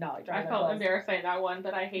 I do not like driving. I felt embarrassed saying that one,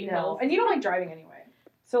 but I hate hills. And you don't like driving anyway.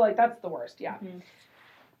 So, like, that's the worst, yeah.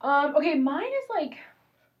 Mm-hmm. Okay, mine is, like,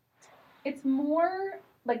 it's more,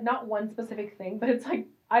 like, not one specific thing, but it's, like,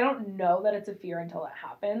 I don't know that it's a fear until it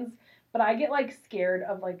happens, but I get, like, scared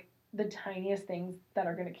of, like, the tiniest things that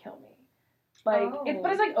are going to kill me. Like, it's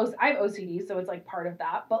like, I have OCD, so it's, like, part of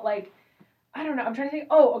that, but, like, I don't know, I'm trying to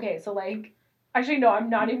think, okay, so, like, actually, no, I'm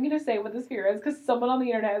not even going to say what this fear is, because someone on the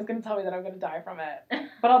internet is going to tell me that I'm going to die from it.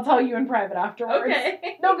 But I'll tell you in private afterwards.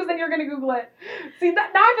 Okay. No, because then you're going to Google it. See, now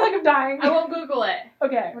I feel like I'm dying. I won't Google it.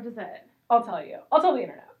 Okay. What is it? I'll tell you. I'll tell the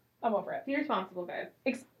internet. I'm over it. Be responsible, guys.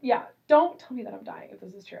 Yeah, don't tell me that I'm dying if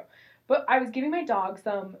this is true. But I was giving my dog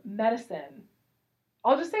some medicine.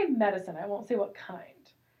 I'll just say medicine. I won't say what kind.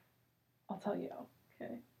 I'll tell you.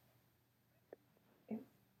 Okay.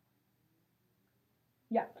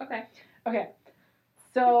 Yeah. Okay.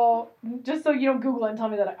 So, just so you don't Google it and tell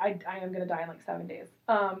me that I am going to die in like 7 days,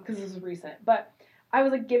 because this is recent. But I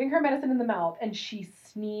was like giving her medicine in the mouth, and she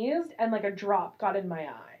sneezed, and like a drop got in my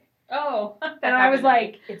eye. Oh. And I was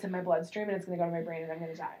like, it's in my bloodstream, and it's going to go to my brain, and I'm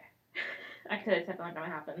going to die. I could have said that's not going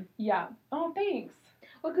to happen. Yeah. Oh, thanks.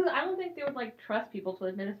 Well, because I don't think they would like trust people to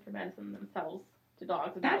administer medicine themselves to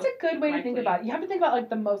dogs. That's a good way to think about it. You have to think about like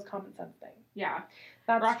the most common sense thing. Yeah.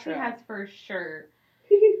 That's Roxy true. has for sure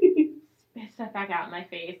spit stuff back out in my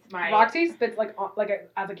face. Roxy spits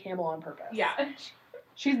as a camel on purpose. Yeah.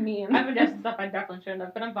 She's mean. I've ingested stuff I definitely shouldn't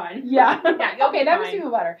have, but I'm fine. Yeah. Yeah. Okay, that makes me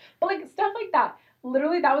feel better. But like stuff like that,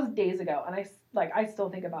 literally that was days ago, and I still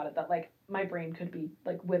think about it that like my brain could be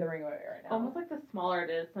like withering away right now. Almost like the smaller it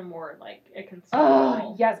is, the more like it can.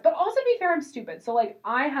 Oh yes, but also to be fair, I'm stupid. So like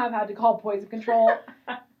I have had to call poison control,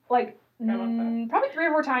 like probably 3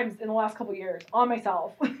 or 4 times in the last couple years on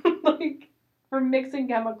myself, like for mixing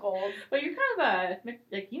chemicals. But you're kind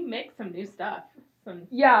of you mix some new stuff.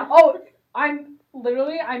 Yeah. Oh, I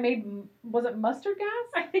made, was it mustard gas?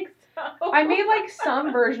 I think so. I made like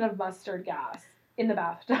some version of mustard gas in the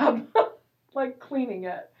bathtub, like cleaning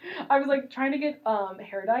it. I was like trying to get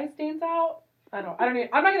hair dye stains out. I'm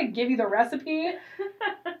not gonna give you the recipe,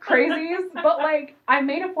 crazies, but like I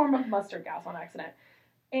made a form of mustard gas on accident.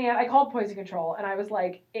 And I called poison control, and I was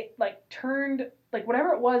like, it like turned, like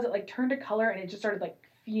whatever it was, it like turned a color, and it just started like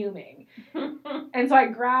fuming. And so I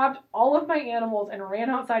grabbed all of my animals and ran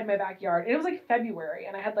outside my backyard. And it was like February,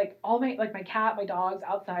 and I had like all my, like my cat, my dogs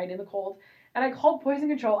outside in the cold. And I called poison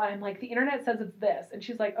control, and I'm like, the internet says it's this. And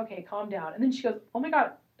she's like, okay, calm down. And then she goes, oh my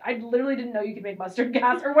God, I literally didn't know you could make mustard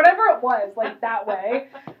gas or whatever it was, like that way.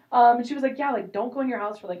 And she was like, yeah, like don't go in your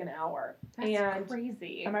house for like an hour. That's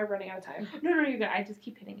crazy. Am I running out of time? No, you're good. I just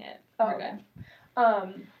keep hitting it. Oh, you're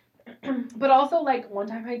good. But also like one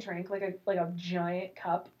time I drank like a giant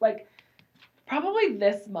cup, like probably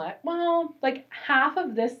this much. Well, like half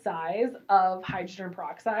of this size of hydrogen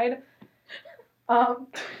peroxide. And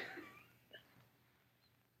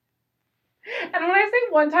when I say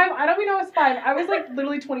one time, I don't mean I was 5. I was like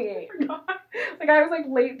literally 28. Like I was like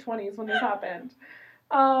late 20s when this happened.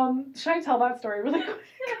 Should I tell that story really quick?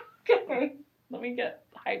 Okay. Let me get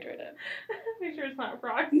hydrated. Make sure it's not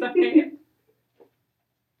peroxide.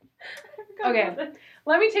 Okay.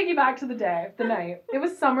 Let me take you back to the night. It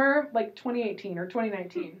was summer like 2018 or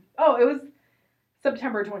 2019. Oh, it was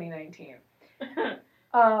September 2019.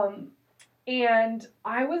 And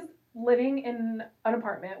I was living in an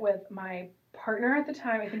apartment with my partner at the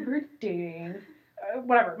time. I think we were dating.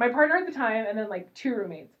 Whatever. My partner at the time and then like 2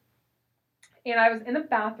 roommates. And I was in the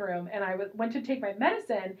bathroom and I went to take my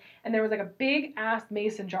medicine and there was like a big ass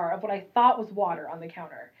mason jar of what I thought was water on the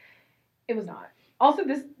counter. It was not. Also,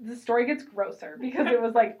 this story gets grosser because it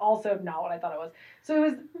was like also not what I thought it was. So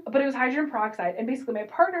it was hydrogen peroxide. And basically my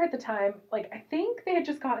partner at the time, like I think they had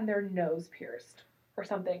just gotten their nose pierced or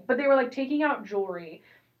something. But they were like taking out jewelry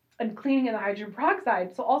and cleaning in the hydrogen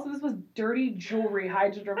peroxide. So also this was dirty jewelry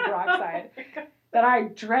hydrogen peroxide that I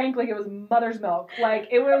drank like it was mother's milk.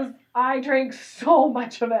 Like I drank so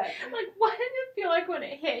much of it. Like, what did it feel like when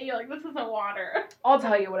it hit you? Like, this isn't water. I'll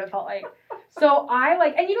tell you what it felt like. So I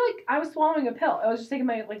like, and I was swallowing a pill. I was just taking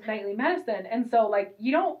my like nightly medicine. And so like,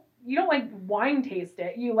 you don't like wine taste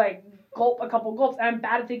it. You like gulp a couple gulps. And I'm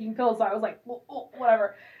bad at taking pills. So I was like,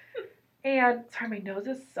 whatever. And sorry, my nose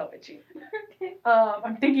is so itchy. Okay.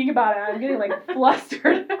 I'm thinking about it. I'm getting like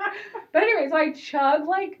flustered. But anyway, so I chug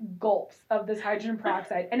like gulps of this hydrogen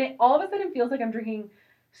peroxide, and it all of a sudden feels like I'm drinking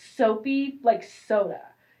soapy like soda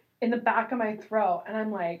in the back of my throat, and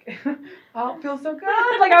I'm like, oh, it feels so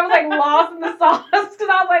good. Like I was like lost in the sauce because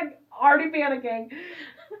I was like already panicking.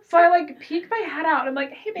 So I like peek my head out, and I'm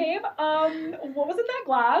like, hey babe, what was in that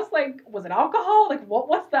glass? Like, was it alcohol? Like, what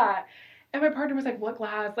was that? And my partner was like, what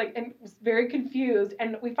glass? Like, and was very confused.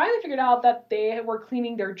 And we finally figured out that they were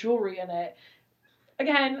cleaning their jewelry in it.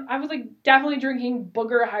 Again, I was like definitely drinking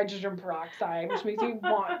booger hydrogen peroxide, which makes me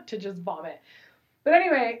want to just vomit. But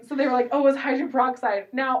anyway, so they were like, oh, it was hydrogen peroxide.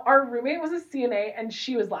 Now, our roommate was a CNA and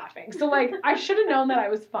she was laughing. So like, I should have known that I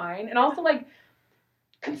was fine. And also like,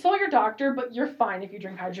 consult your doctor, but you're fine if you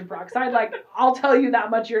drink hydrogen peroxide. Like,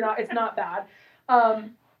 It's not bad.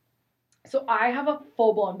 So I have a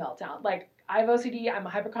full-blown meltdown. Like, I have OCD, I'm a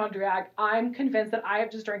hypochondriac, I'm convinced that I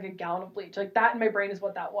have just drank a gallon of bleach. Like, that in my brain is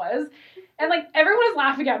what that was. And, like, everyone was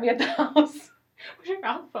laughing at me at the house. Was your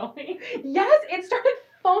mouth foaming? Yes, it started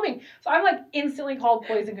foaming. So I'm, like, instantly called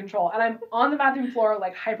poison control. And I'm on the bathroom floor,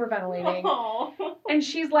 like, hyperventilating. Oh. And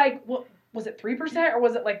she's like, well, was it 3% or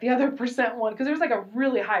was it, like, the other percent one? Because there's, like, a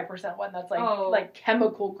really high percent one that's, like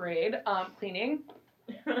chemical grade cleaning.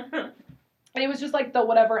 And it was just, like, the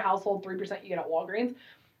whatever household 3% you get at Walgreens.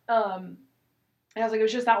 And I was like, it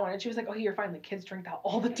was just that one. And she was like, oh, you're fine. The kids drink that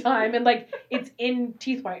all the time. And, like, it's in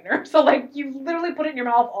teeth whitener. So, like, you literally put it in your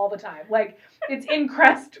mouth all the time. Like, it's in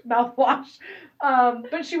Crest mouthwash.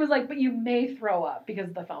 But she was like, but you may throw up because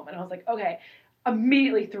of the foam. And I was like, okay.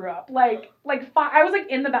 Immediately threw up. I was, like,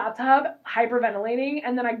 in the bathtub, hyperventilating.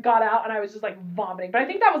 And then I got out and I was just, like, vomiting. But I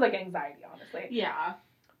think that was, like, anxiety, honestly. Yeah.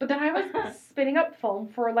 But then I was spitting up foam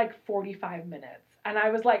for, like, 45 minutes. And I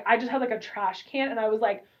was, like, I just had, like, a trash can. And I was,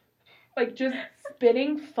 like, just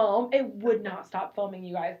spitting foam. It would not stop foaming,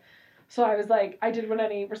 you guys. So I was, like, I did what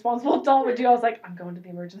any responsible adult would do. I was, like, I'm going to the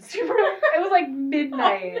emergency room. It was, like,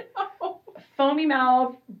 midnight. Oh, no. Foamy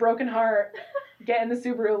mouth, broken heart. Get in the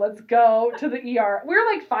Subaru. Let's go to the ER. We were,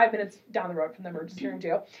 like, 5 minutes down the road from the emergency room,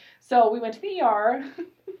 too. So we went to the ER.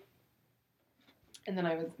 And then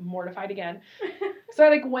I was mortified again. So I,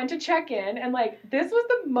 like, went to check in, and, like, this was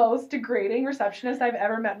the most degrading receptionist I've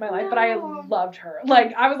ever met in my life, but I loved her.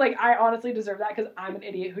 Like, I was like, I honestly deserve that because I'm an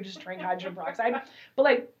idiot who just drank hydrogen peroxide. But,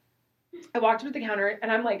 like, I walked up to the counter, and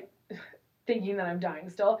I'm, like, thinking that I'm dying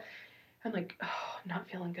still. I'm like, oh, I'm not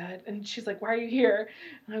feeling good. And she's like, why are you here?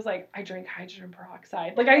 And I was like, I drank hydrogen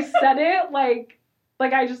peroxide. Like, I said it, like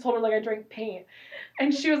I just told her, like, I drank paint.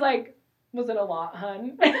 And she was like, was it a lot,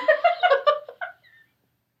 hun?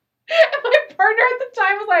 And my partner at the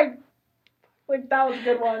time was like, that was a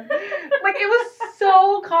good one. Like, it was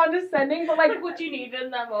so condescending, but, like, what you needed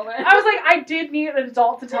in that moment. I was like, I did need an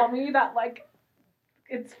adult to tell me that, like,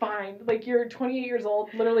 it's fine. Like, you're 28 years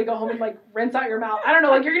old. Literally go home and, like, rinse out your mouth. I don't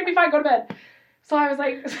know. Like, you're going to be fine. Go to bed. So I was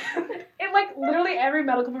like, and, like, literally every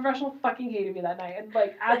medical professional fucking hated me that night. And,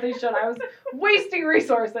 like, as they should. I was wasting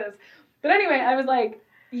resources. But anyway, I was like,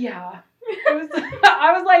 yeah. I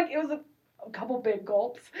was like, it was a couple big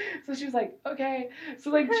gulps. So she was like, okay. So,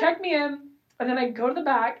 like, check me in. And then I go to the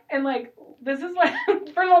back and, like, this is what,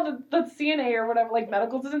 first of all, the CNA or whatever, like,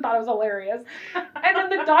 medical assistant thought it was hilarious. And then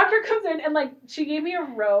the doctor comes in and, like, she gave me a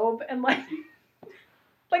robe and, like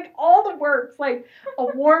all the works, like, a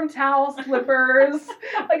warm towel, slippers,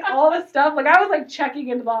 like, all this stuff. Like, I was, like, checking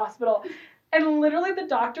into the hospital. And literally the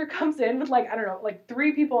doctor comes in with, like, I don't know, like,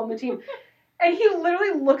 3 people on the team. And he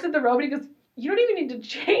literally looks at the robe and he goes, you don't even need to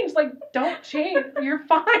change. Like, don't change. You're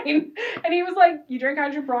fine. And he was like, you drink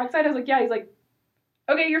hydrogen peroxide? I was like, yeah. He's like,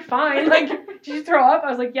 okay, you're fine. Like, did you throw up? I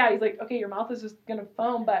was like, yeah. He's like, okay, your mouth is just going to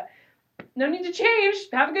foam, but no need to change.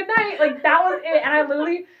 Have a good night. Like, that was it. And I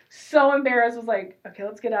literally, so embarrassed, was like, okay,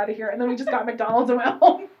 let's get out of here. And then we just got McDonald's and went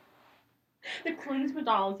home. The cleanest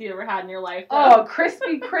McDonald's you ever had in your life. Though. Oh,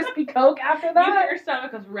 crispy Coke after that. You bet your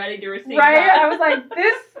stomach was ready to receive right? that. I was like,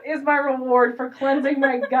 this is my reward for cleansing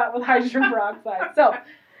my gut with hydrogen peroxide. So,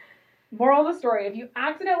 moral of the story, if you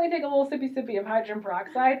accidentally take a little sippy of hydrogen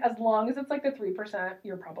peroxide, as long as it's like the 3%,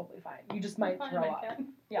 you're probably fine. You just might throw up.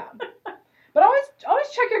 Yeah. But always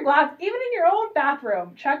check your glass, even in your own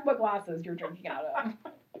bathroom. Check what glasses you're drinking out of.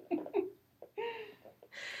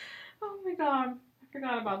 Oh my god. I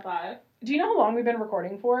forgot about that. Do you know how long we've been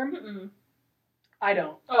recording for? Mm-mm. I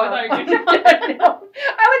don't. Oh, I thought you did. No.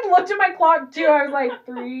 I like looked at my clock too. I was like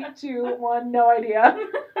 3, 2, 1, no idea.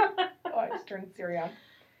 Oh, I just drank cereal.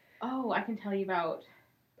 Oh, I can tell you about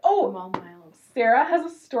mall miles. Sarah has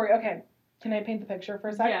a story. Okay, can I paint the picture for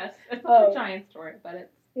a second? Yes, it's not a giant story,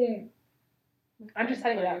 but it's. I'm just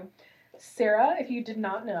setting it up. Sarah, if you did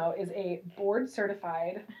not know, is a board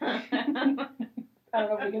certified. I don't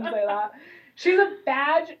know if we can say that. She's a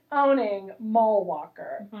badge-owning mall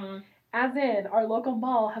walker. Mm-hmm. As in, our local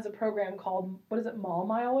mall has a program called, what is it, Mall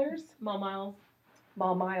Milers? Mall Miles.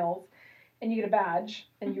 Mall Miles. And you get a badge,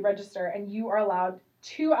 and you register, and you are allowed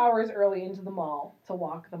 2 hours early into the mall to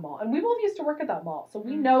walk the mall. And we both used to work at that mall, so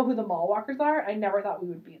we know who the mall walkers are. I never thought we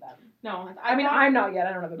would be them. No. I mean, I'm not yet.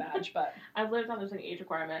 I don't have a badge, but. I literally thought there's an age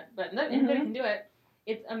requirement, but anybody can do it.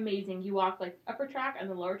 It's amazing. You walk, like, upper track and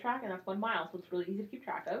the lower track, and that's 1 mile, so it's really easy to keep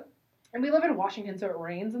track of. And we live in Washington, so it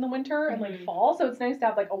rains in the winter and, like, fall, so it's nice to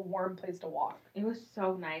have, like, a warm place to walk. It was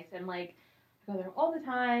so nice, and, like, I go there all the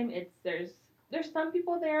time. There's some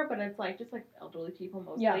people there, but it's, like, just, like, elderly people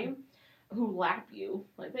mostly who lap you.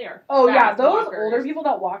 Like, they are fast those walkers. older people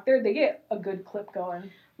that walk there, they get a good clip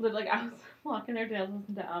going. Like, I was walking there today, I was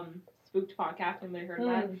listening to, Spooked podcast, and they heard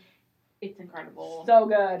that. It's incredible. So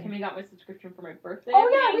good. Kimmy got my subscription for my birthday. Oh,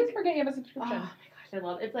 yeah, I always forget you have a subscription. Oh, my gosh, I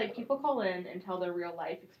love it. It's like people call in and tell their real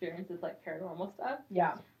life experiences, like paranormal stuff.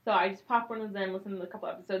 Yeah. So I just pop one of those in, listen to a couple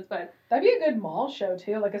episodes, but... That'd be a good mall show,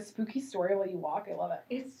 too. Like a spooky story while you walk. I love it.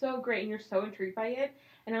 It's so great, and you're so intrigued by it.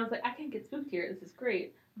 And I was like, I can't get spooked here. This is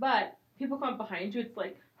great. But people come up behind you. It's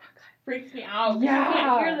like, oh, God, it freaks me out. Yeah. You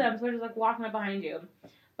can't hear them, so they're just like walking up behind you.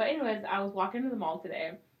 But anyways, I was walking to the mall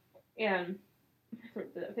today, and...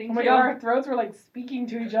 Oh my god, our throats were like speaking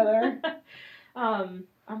to each other. I'm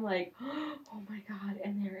like, oh my god,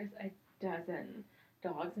 and there is a dozen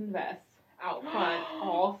dogs in vests out front,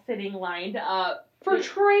 all sitting lined up. For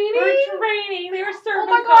training? For training. They were service Oh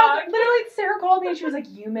my god, dogs. literally Sarah called me and she was like,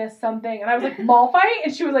 you missed something. And I was like, mall fight?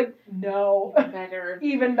 And she was like, no. Better.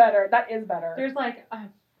 Even better. That is better. There's like a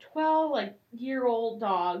 12-year-old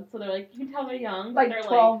dogs, so they're like, you can tell they're young. Like they're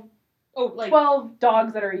 12. Like 12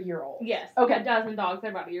 dogs that are a year old. Yes. Okay. A dozen dogs that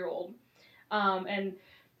are about a year old. And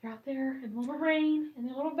they're out there in a little rain, in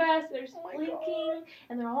their little vests, they're blinking,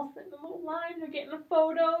 and they're all sitting in a little line, they're getting the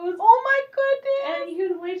photos. Oh my goodness! And you hear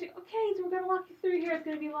the lady, okay, so we're going to walk you through here. It's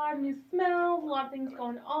going to be a lot of new smells, a lot of things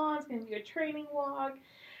going on. It's going to be a training walk.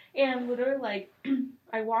 And literally, like,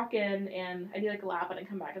 I walk in, and I do, like, a lap, and I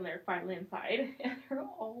come back, and they're finally inside. And they're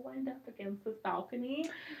all lined up against this balcony.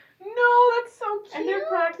 No, that's so cute. And they're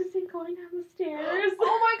practicing going down the stairs.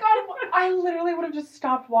 Oh my god, I literally would have just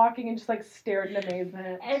stopped walking and just, like, stared in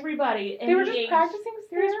amazement. Everybody. They were just practicing stairs?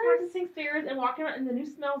 They were just practicing stairs and walking around, and the new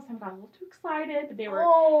smells. I got a little too excited, but they were,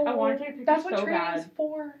 I wanted to take a picture that's what so training's bad.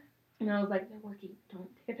 For. And I was like, they're working. Don't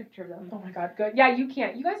take a picture of them. Oh my god, good. Yeah, you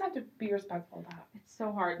can't. You guys have to be respectful of that. It's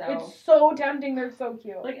so hard, though. It's so tempting. They're so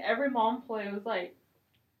cute. Like, every mall employee was, like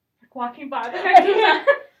walking by the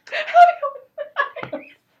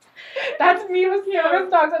That's me with service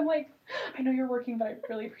dogs. I'm like, I know you're working, but I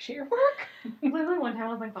really appreciate your work. Literally, one time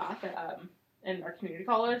I was in class at, in our community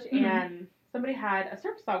college, and somebody had a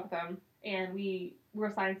service dog with them, and we were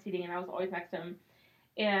assigned seating, and I was always next to him.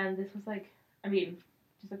 And this was like, I mean,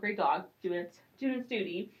 just a great dog doing its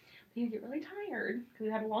duty. But he'd get really tired because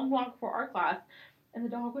we had a long walk before our class, and the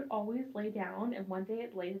dog would always lay down. And one day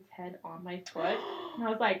it laid its head on my foot, and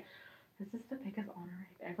I was like, This is the biggest honor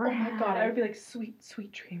I've ever Oh my had. god, I would be like, sweet,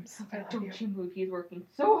 sweet dreams. I love Don't you. you move. He's working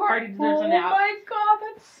so hard. He deserves a nap. Oh my god,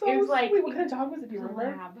 that's so It was like, sweet. What kind of dog was it? Do you It was a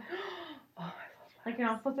remember? lab. Oh, I love Like, you're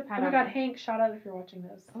not supposed to pat Oh my him. god, Hank, shout out if you're watching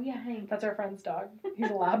this. Oh yeah, Hank. That's our friend's dog.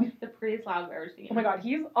 He's a lab. The prettiest lab I've ever seen. Oh my god,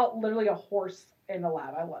 he's literally a horse in a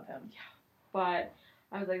lab. I love him. Yeah. But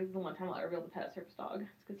I was like, this is the one time I'll ever be able to pet a circus dog. It's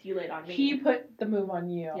because he laid on me. He put the move on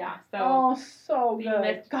you. Yeah, so. Oh, so we good.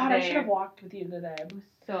 missed God, I today. should have walked with you today. It was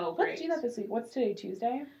so great. Let's do that this week. What's today,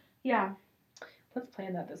 Tuesday? Yeah. Let's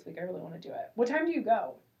plan that this week. I really want to do it. What time do you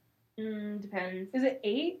go? Depends. Is it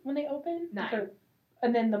 8 when they open? 9.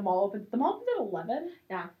 And then the mall opens. The mall opens at 11?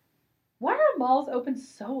 Yeah. Why are malls open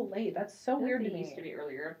so late? That's so I feel like weird they to me. used to be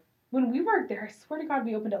earlier. When we worked there, I swear to God,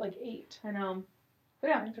 we opened at like 8. I know. But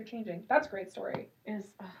yeah, things are changing. That's a great story. It's,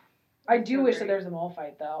 I do so wish great. that there's a mall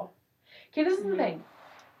fight, though. Okay, this is the Mhm. thing.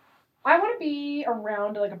 I want to be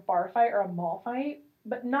around like a bar fight or a mall fight,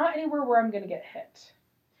 but not anywhere where I'm going to get hit.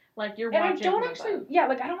 like, you're And I watching. don't from actually, above. yeah,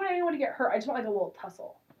 like I don't want anyone to get hurt. I just want like a little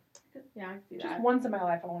tussle. Yeah, I can see Just that. once in my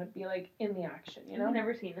life, I want to be like in the action, you know? I've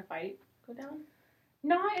never seen a fight go down.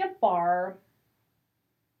 Not in a bar.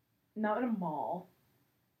 Not in a mall.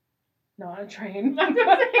 Not on a train.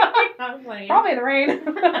 I was like, Probably in the rain.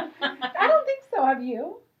 I don't think so. Have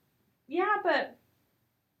you? Yeah, but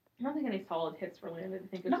I don't think any solid hits were landed. I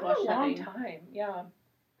think it was Not in a long shedding. time. Yeah.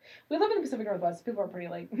 We live in the Pacific Northwest. People are pretty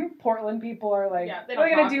like Portland people are like, Yeah, they what are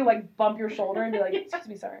you don't gonna do? Like bump your shoulder and be like, excuse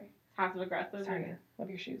me, sorry. Passive aggressive. Sorry. Love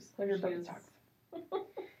your shoes. Love your Shoes. Birkenstocks.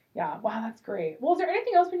 Yeah. Wow, that's great. Well, is there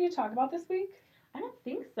anything else we need to talk about this week? I don't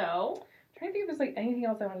think so. I'm trying to think if there's like anything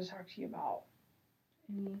else I wanted to talk to you about.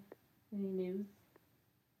 Any news?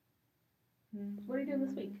 What are you doing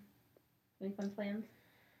this week? Any fun plans?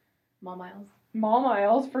 Mall miles? Mall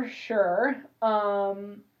miles for sure.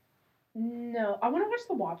 No, I want to watch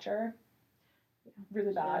The Watcher.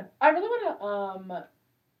 Really bad. I really want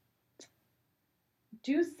to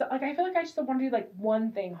do like I feel like I just want to do like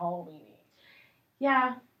one thing Halloweeny.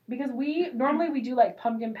 Yeah. Because normally we do like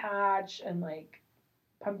pumpkin patch and like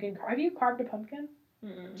pumpkin. Have you carved a pumpkin?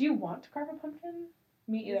 Mm-mm. Do you want to carve a pumpkin?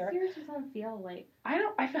 Me either. This year just doesn't feel like. I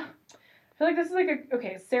feel like this is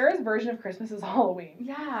like Sarah's version of Christmas is Halloween.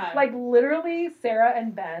 Yeah. Like literally Sarah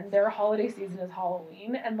and Ben, their holiday season is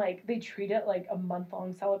Halloween and like they treat it like a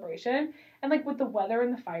month-long celebration. And like with the weather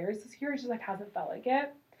and the fires this year, it just like hasn't felt like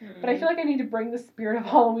it. But I feel like I need to bring the spirit of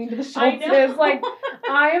Halloween to the I know. Schultzes. Like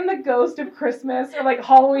I am the ghost of Christmas or like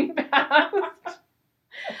Halloween past.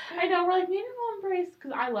 I know, we're like, maybe we'll embrace,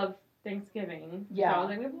 because I love Thanksgiving. Yeah. So I was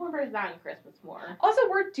like, maybe we'll embrace that in Christmas more. Also,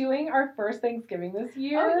 we're doing our first Thanksgiving this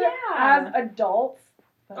year Oh, yeah. as adults.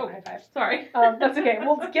 Oh, high five. Sorry. That's okay.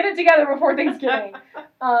 We'll get it together before Thanksgiving.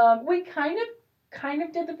 We kind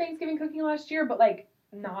of did the Thanksgiving cooking last year, but like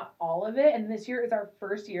not all of it. And this year is our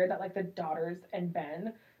first year that like the daughters and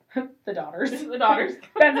Ben, the daughters,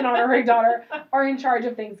 Ben's an honorary daughter, are in charge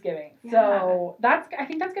of Thanksgiving. Yeah. So I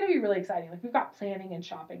think that's gonna be really exciting. Like we've got planning and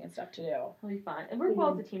shopping and stuff to do. It'll be fun. And we're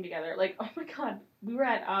well as a team together. Like, oh my god, we were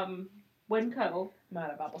at Winco. I'm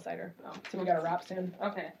out of apple cider, Oh, so we gotta wrap soon.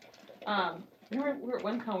 okay. We were at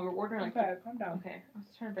Winco. We were ordering like. Okay, calm down. Okay, I was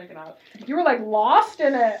trying to break it out. You were like lost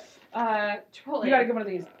in it. Chipotle. You gotta get one of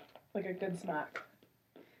these, like a good snack.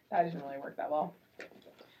 That doesn't really work that well.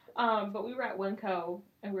 But we were at Winco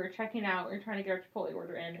and we were checking out. We were trying to get our Chipotle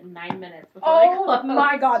order in 9 minutes before they Oh closed.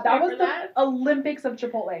 my god, that was Remember the that? Olympics of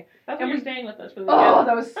Chipotle. That's and why you're we- staying with us for the Oh, weekend.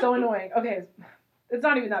 that was so annoying. Okay, it's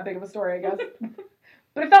not even that big of a story, I guess.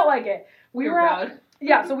 But it felt like it. We You're were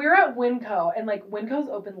proud. so we were at Winco, and like Winco's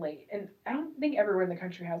open late, and I don't think everywhere in the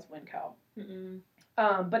country has Winco. Mm-mm.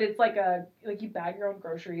 But it's like you bag your own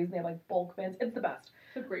groceries, and they have like bulk bins. It's the best.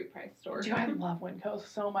 It's a great price store. Dude, I love Winco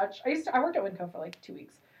so much. I worked at Winco for like 2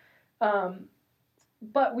 weeks.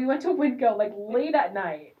 But we went to Winco like late at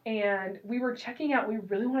night and we were checking out. We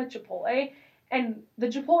really wanted Chipotle and the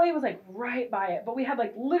Chipotle was like right by it. But we had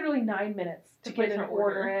like literally 9 minutes to place get an our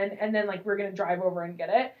order order. in. And then like we were going to drive over and get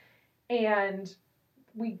it. And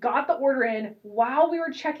we got the order in while we were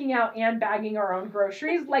checking out and bagging our own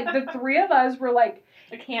groceries. Like the three of us were like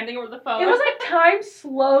handing over the phone. it was like time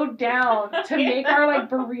slowed down to make our like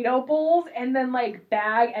burrito bowls and then like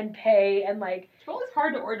bag and pay and like Chipotle's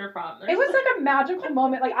hard to order from. it was like a magical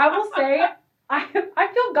moment. Like I will say, I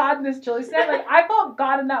feel God in this chili snack. Like I felt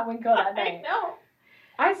God in that Winco that I night. know.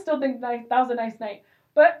 I still think that was a nice night.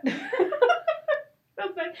 But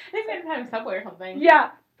That's like, I think we had Subway or something. yeah,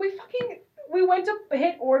 we went to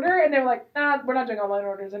hit order, and they were like, we're not doing online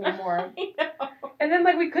orders anymore. I know. And then,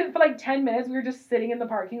 like, we couldn't for, like, 10 minutes. We were just sitting in the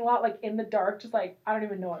parking lot, like, in the dark, just, like, I don't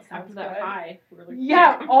even know what sounds After that good. high. We were like,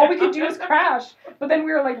 Yeah, all we could do was crash. But then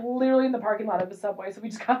we were, like, literally in the parking lot of the Subway, so we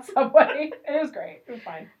just got Subway. And it was great. It was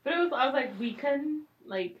fine. But I was like, we can,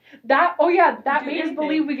 like... That made us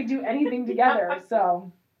believe we could do anything together,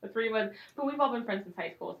 so... The three of us. But we've all been friends since high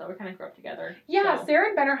school, so we kind of grew up together. Yeah, so. Sarah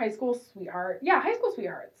and Ben are high school sweethearts. Yeah, high school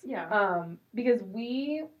sweethearts. Yeah. Because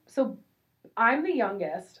I'm the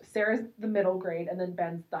youngest, Sarah's the middle grade, and then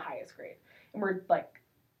Ben's the highest grade. And we're, like,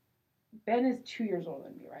 Ben is 2 years older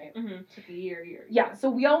than me, right? Mm-hmm. Like a year. Yeah, so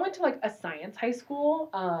we all went to, like, a science high school.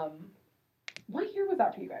 What year was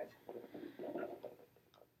that for you guys?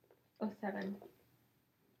 07.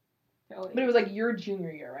 But it was, like, your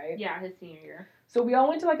junior year, right? Yeah, his senior year. So we all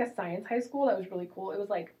went to, like, a science high school that was really cool. It was,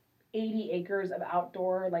 like, 80 acres of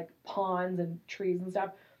outdoor, like, ponds and trees and stuff.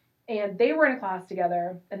 And they were in a class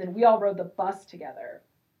together, and then we all rode the bus together.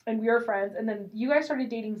 And we were friends, and then you guys started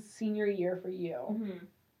dating senior year for you. Mm-hmm.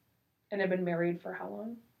 And have been married for how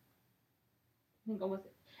long? I think almost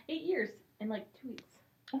 8 years in, like, 2 weeks.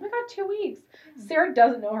 Oh my god, 2 weeks. Yeah. Sarah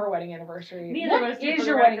doesn't know her wedding anniversary. What is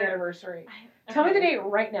your wedding anniversary? Tell me the date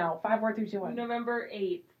right now. 5, 4, 3, 2, 1. November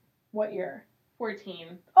 8th. What year?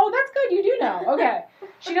 14. Oh, that's good. You do know. Okay.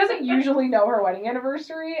 She doesn't usually know her wedding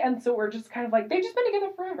anniversary, and so we're just kind of like, they've just been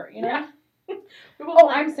together forever, you know? Yeah.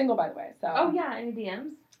 I'm single, by the way. So. Oh, yeah. Any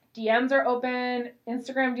DMs? DMs are open.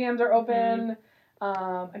 Instagram DMs are open.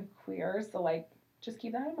 I'm queer, so, like, just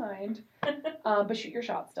keep that in mind. But shoot your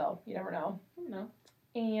shot still. You never know. I don't know.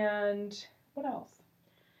 And what else?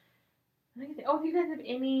 If you guys have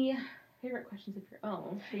any favorite questions of your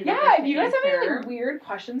own. Yeah, if you guys have any like, weird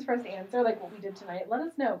questions for us to answer, like what we did tonight, let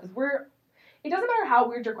us know. Because it doesn't matter how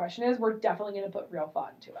weird your question is, we're definitely going to put real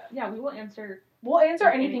thought into it. Yeah, we will answer. We'll answer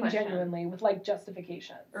anything genuinely with, like,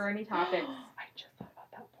 justifications. Or any topics. I just thought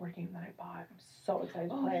about that board game that I bought. I'm so excited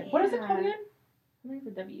to play it. What is it called again? I think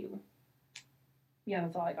it's a W. Yeah,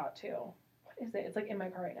 that's all I got, too. What is it? It's, like, in my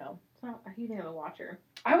car right now. It's not, I think of the Watcher.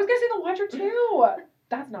 I was going to say the Watcher, too.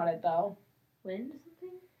 That's not it, though. Wind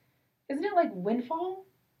something? Isn't it, like, Windfall?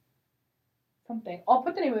 Something. I'll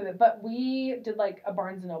put the name of it, but we did, like, a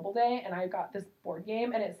Barnes & Noble day, and I got this board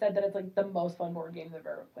game, and it said that it's, like, the most fun board game I've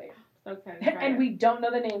ever played. So excited. And we don't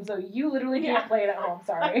know the name, so you literally can't play it at home.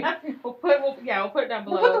 Sorry. We'll put it down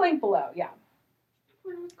below. We'll put the link below, yeah.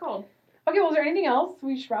 What was it called? Okay, well, is there anything else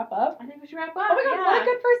we should wrap up? I think we should wrap up. Oh my god, what a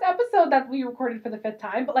good first episode that we recorded for the 5th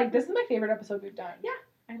time. But, like, this is my favorite episode we've done. Yeah,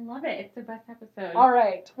 I love it. It's the best episode. All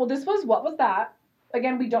right. Well, this was What Was That?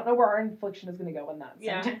 Again, we don't know where our inflection is going to go in that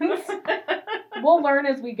sentence. We'll learn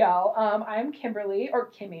as we go. I'm Kimberly, or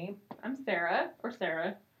Kimmy. I'm Sarah, or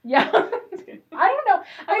Sarah. Yeah. I don't know.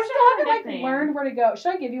 I still haven't, like, learned where to go.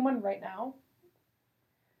 Should I give you one right now?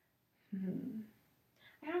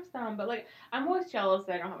 I have some, but, like, I'm always jealous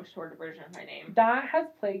that I don't have a shorter version of my name. That has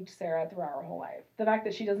plagued Sarah throughout her whole life. The fact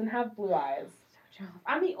that she doesn't have blue eyes. So jealous.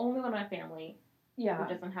 I'm the only one in my family who Yeah.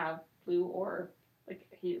 doesn't have blue or, like,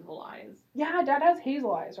 hazel eyes. Yeah, Dad has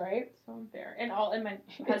hazel eyes, right? So unfair. And my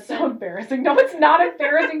It's husband. so embarrassing. No, it's not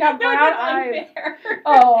embarrassing to have No, brown it's eyes. unfair.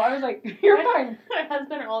 Oh, I was like, you're fine. My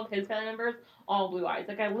husband and all of his family members, all blue eyes.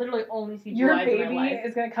 Like, I literally only see blue Your eyes in my baby life.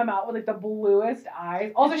 is going to come out with, like, the bluest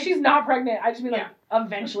eyes. Also, she's not pregnant. I just mean, like,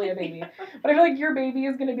 eventually a baby. But I feel like your baby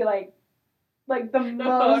is going to be, like the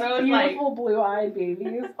most photos, beautiful blue-eyed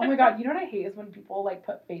babies. Oh, my God. You know what I hate is when people, like,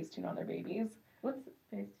 put Facetune on their babies. What's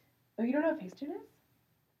Facetune? Oh, you don't know what Facetune is?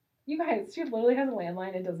 You guys, she literally has a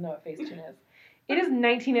landline and doesn't know what Facetune is. It is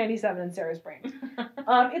 1997 in Sarah's brain.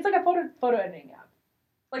 It's like a photo editing app.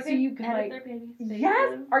 Like, so they you can, edit like, their babies' faces?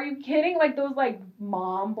 yes. Are you kidding? Like those, like,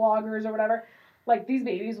 mom bloggers or whatever. Like, these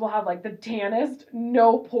babies will have, like, the tannest,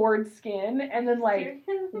 no pored skin, and then, like,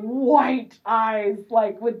 white eyes,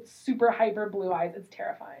 like, with super hyper blue eyes. It's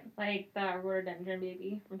terrifying. Like the rhododendron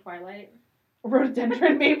baby from Twilight.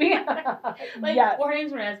 Rhododendron baby. Like, yes. or her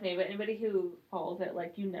name's Renesmee, but anybody who follows it,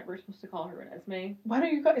 like, you're never supposed to call her Renesmee. Why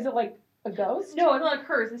don't you call? Is it like a ghost? No, it's not a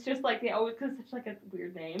curse. It's just like they always, because it's such like a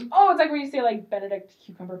weird name. Oh, it's like when you say like Benedict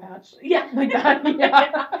Cucumber Patch. Yeah, like that.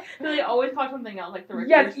 Yeah. So they always call something else, like the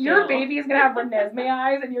yes, your baby is gonna have Renesmee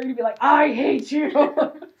eyes, and you're gonna be like, I hate you.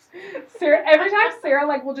 Sarah. Every time Sarah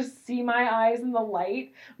like will just see my eyes in the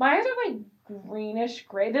light, my eyes are like greenish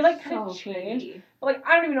gray. They like kind of change. Pretty. But, like,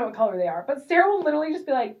 I don't even know what color they are. But Sarah will literally just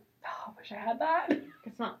be like, oh, I wish I had that.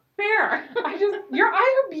 It's not fair. Your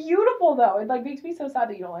eyes are beautiful, though. It, like, makes me so sad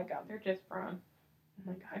that you don't like them. They're just brown.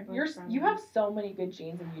 Oh, my God. You have so many good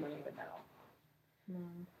genes, and you don't even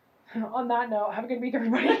know. On that note, have a good week,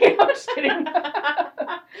 everybody. I'm just kidding.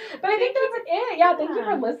 But I think that's it. Yeah, thank you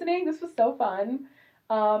for listening. This was so fun.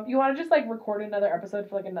 You want to just like record another episode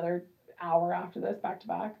for like another hour after this, back to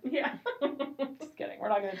back? Yeah. Just kidding. We're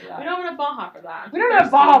not gonna do that. We don't have a Baja for that. We don't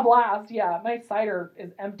have Baja Blast. Yeah, my cider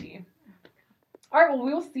is empty. All right. Well,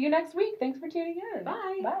 we will see you next week. Thanks for tuning in.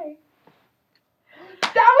 Bye. Bye.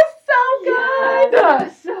 That was so good. Yes, that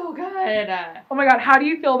was so good. Oh my God, how do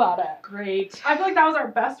you feel about it? Great. I feel like that was our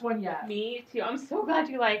best one yet. Me too. I'm so glad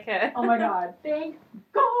you like it. Oh my God. Thank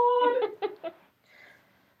God.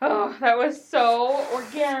 Oh, that was so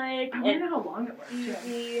organic. I wonder how long it was.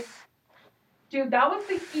 Easy. Dude, that was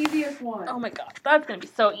the easiest one. Oh my God, that's gonna be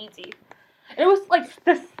so easy. It was like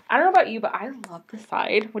this. I don't know about you, but I love the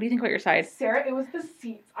side. What do you think about your side? Sarah, it was the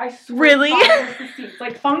seats. I swear Really? it was the seats.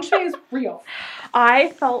 Like, feng shui is real. I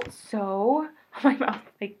felt so. My mouth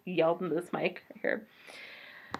like yelled into this mic right here.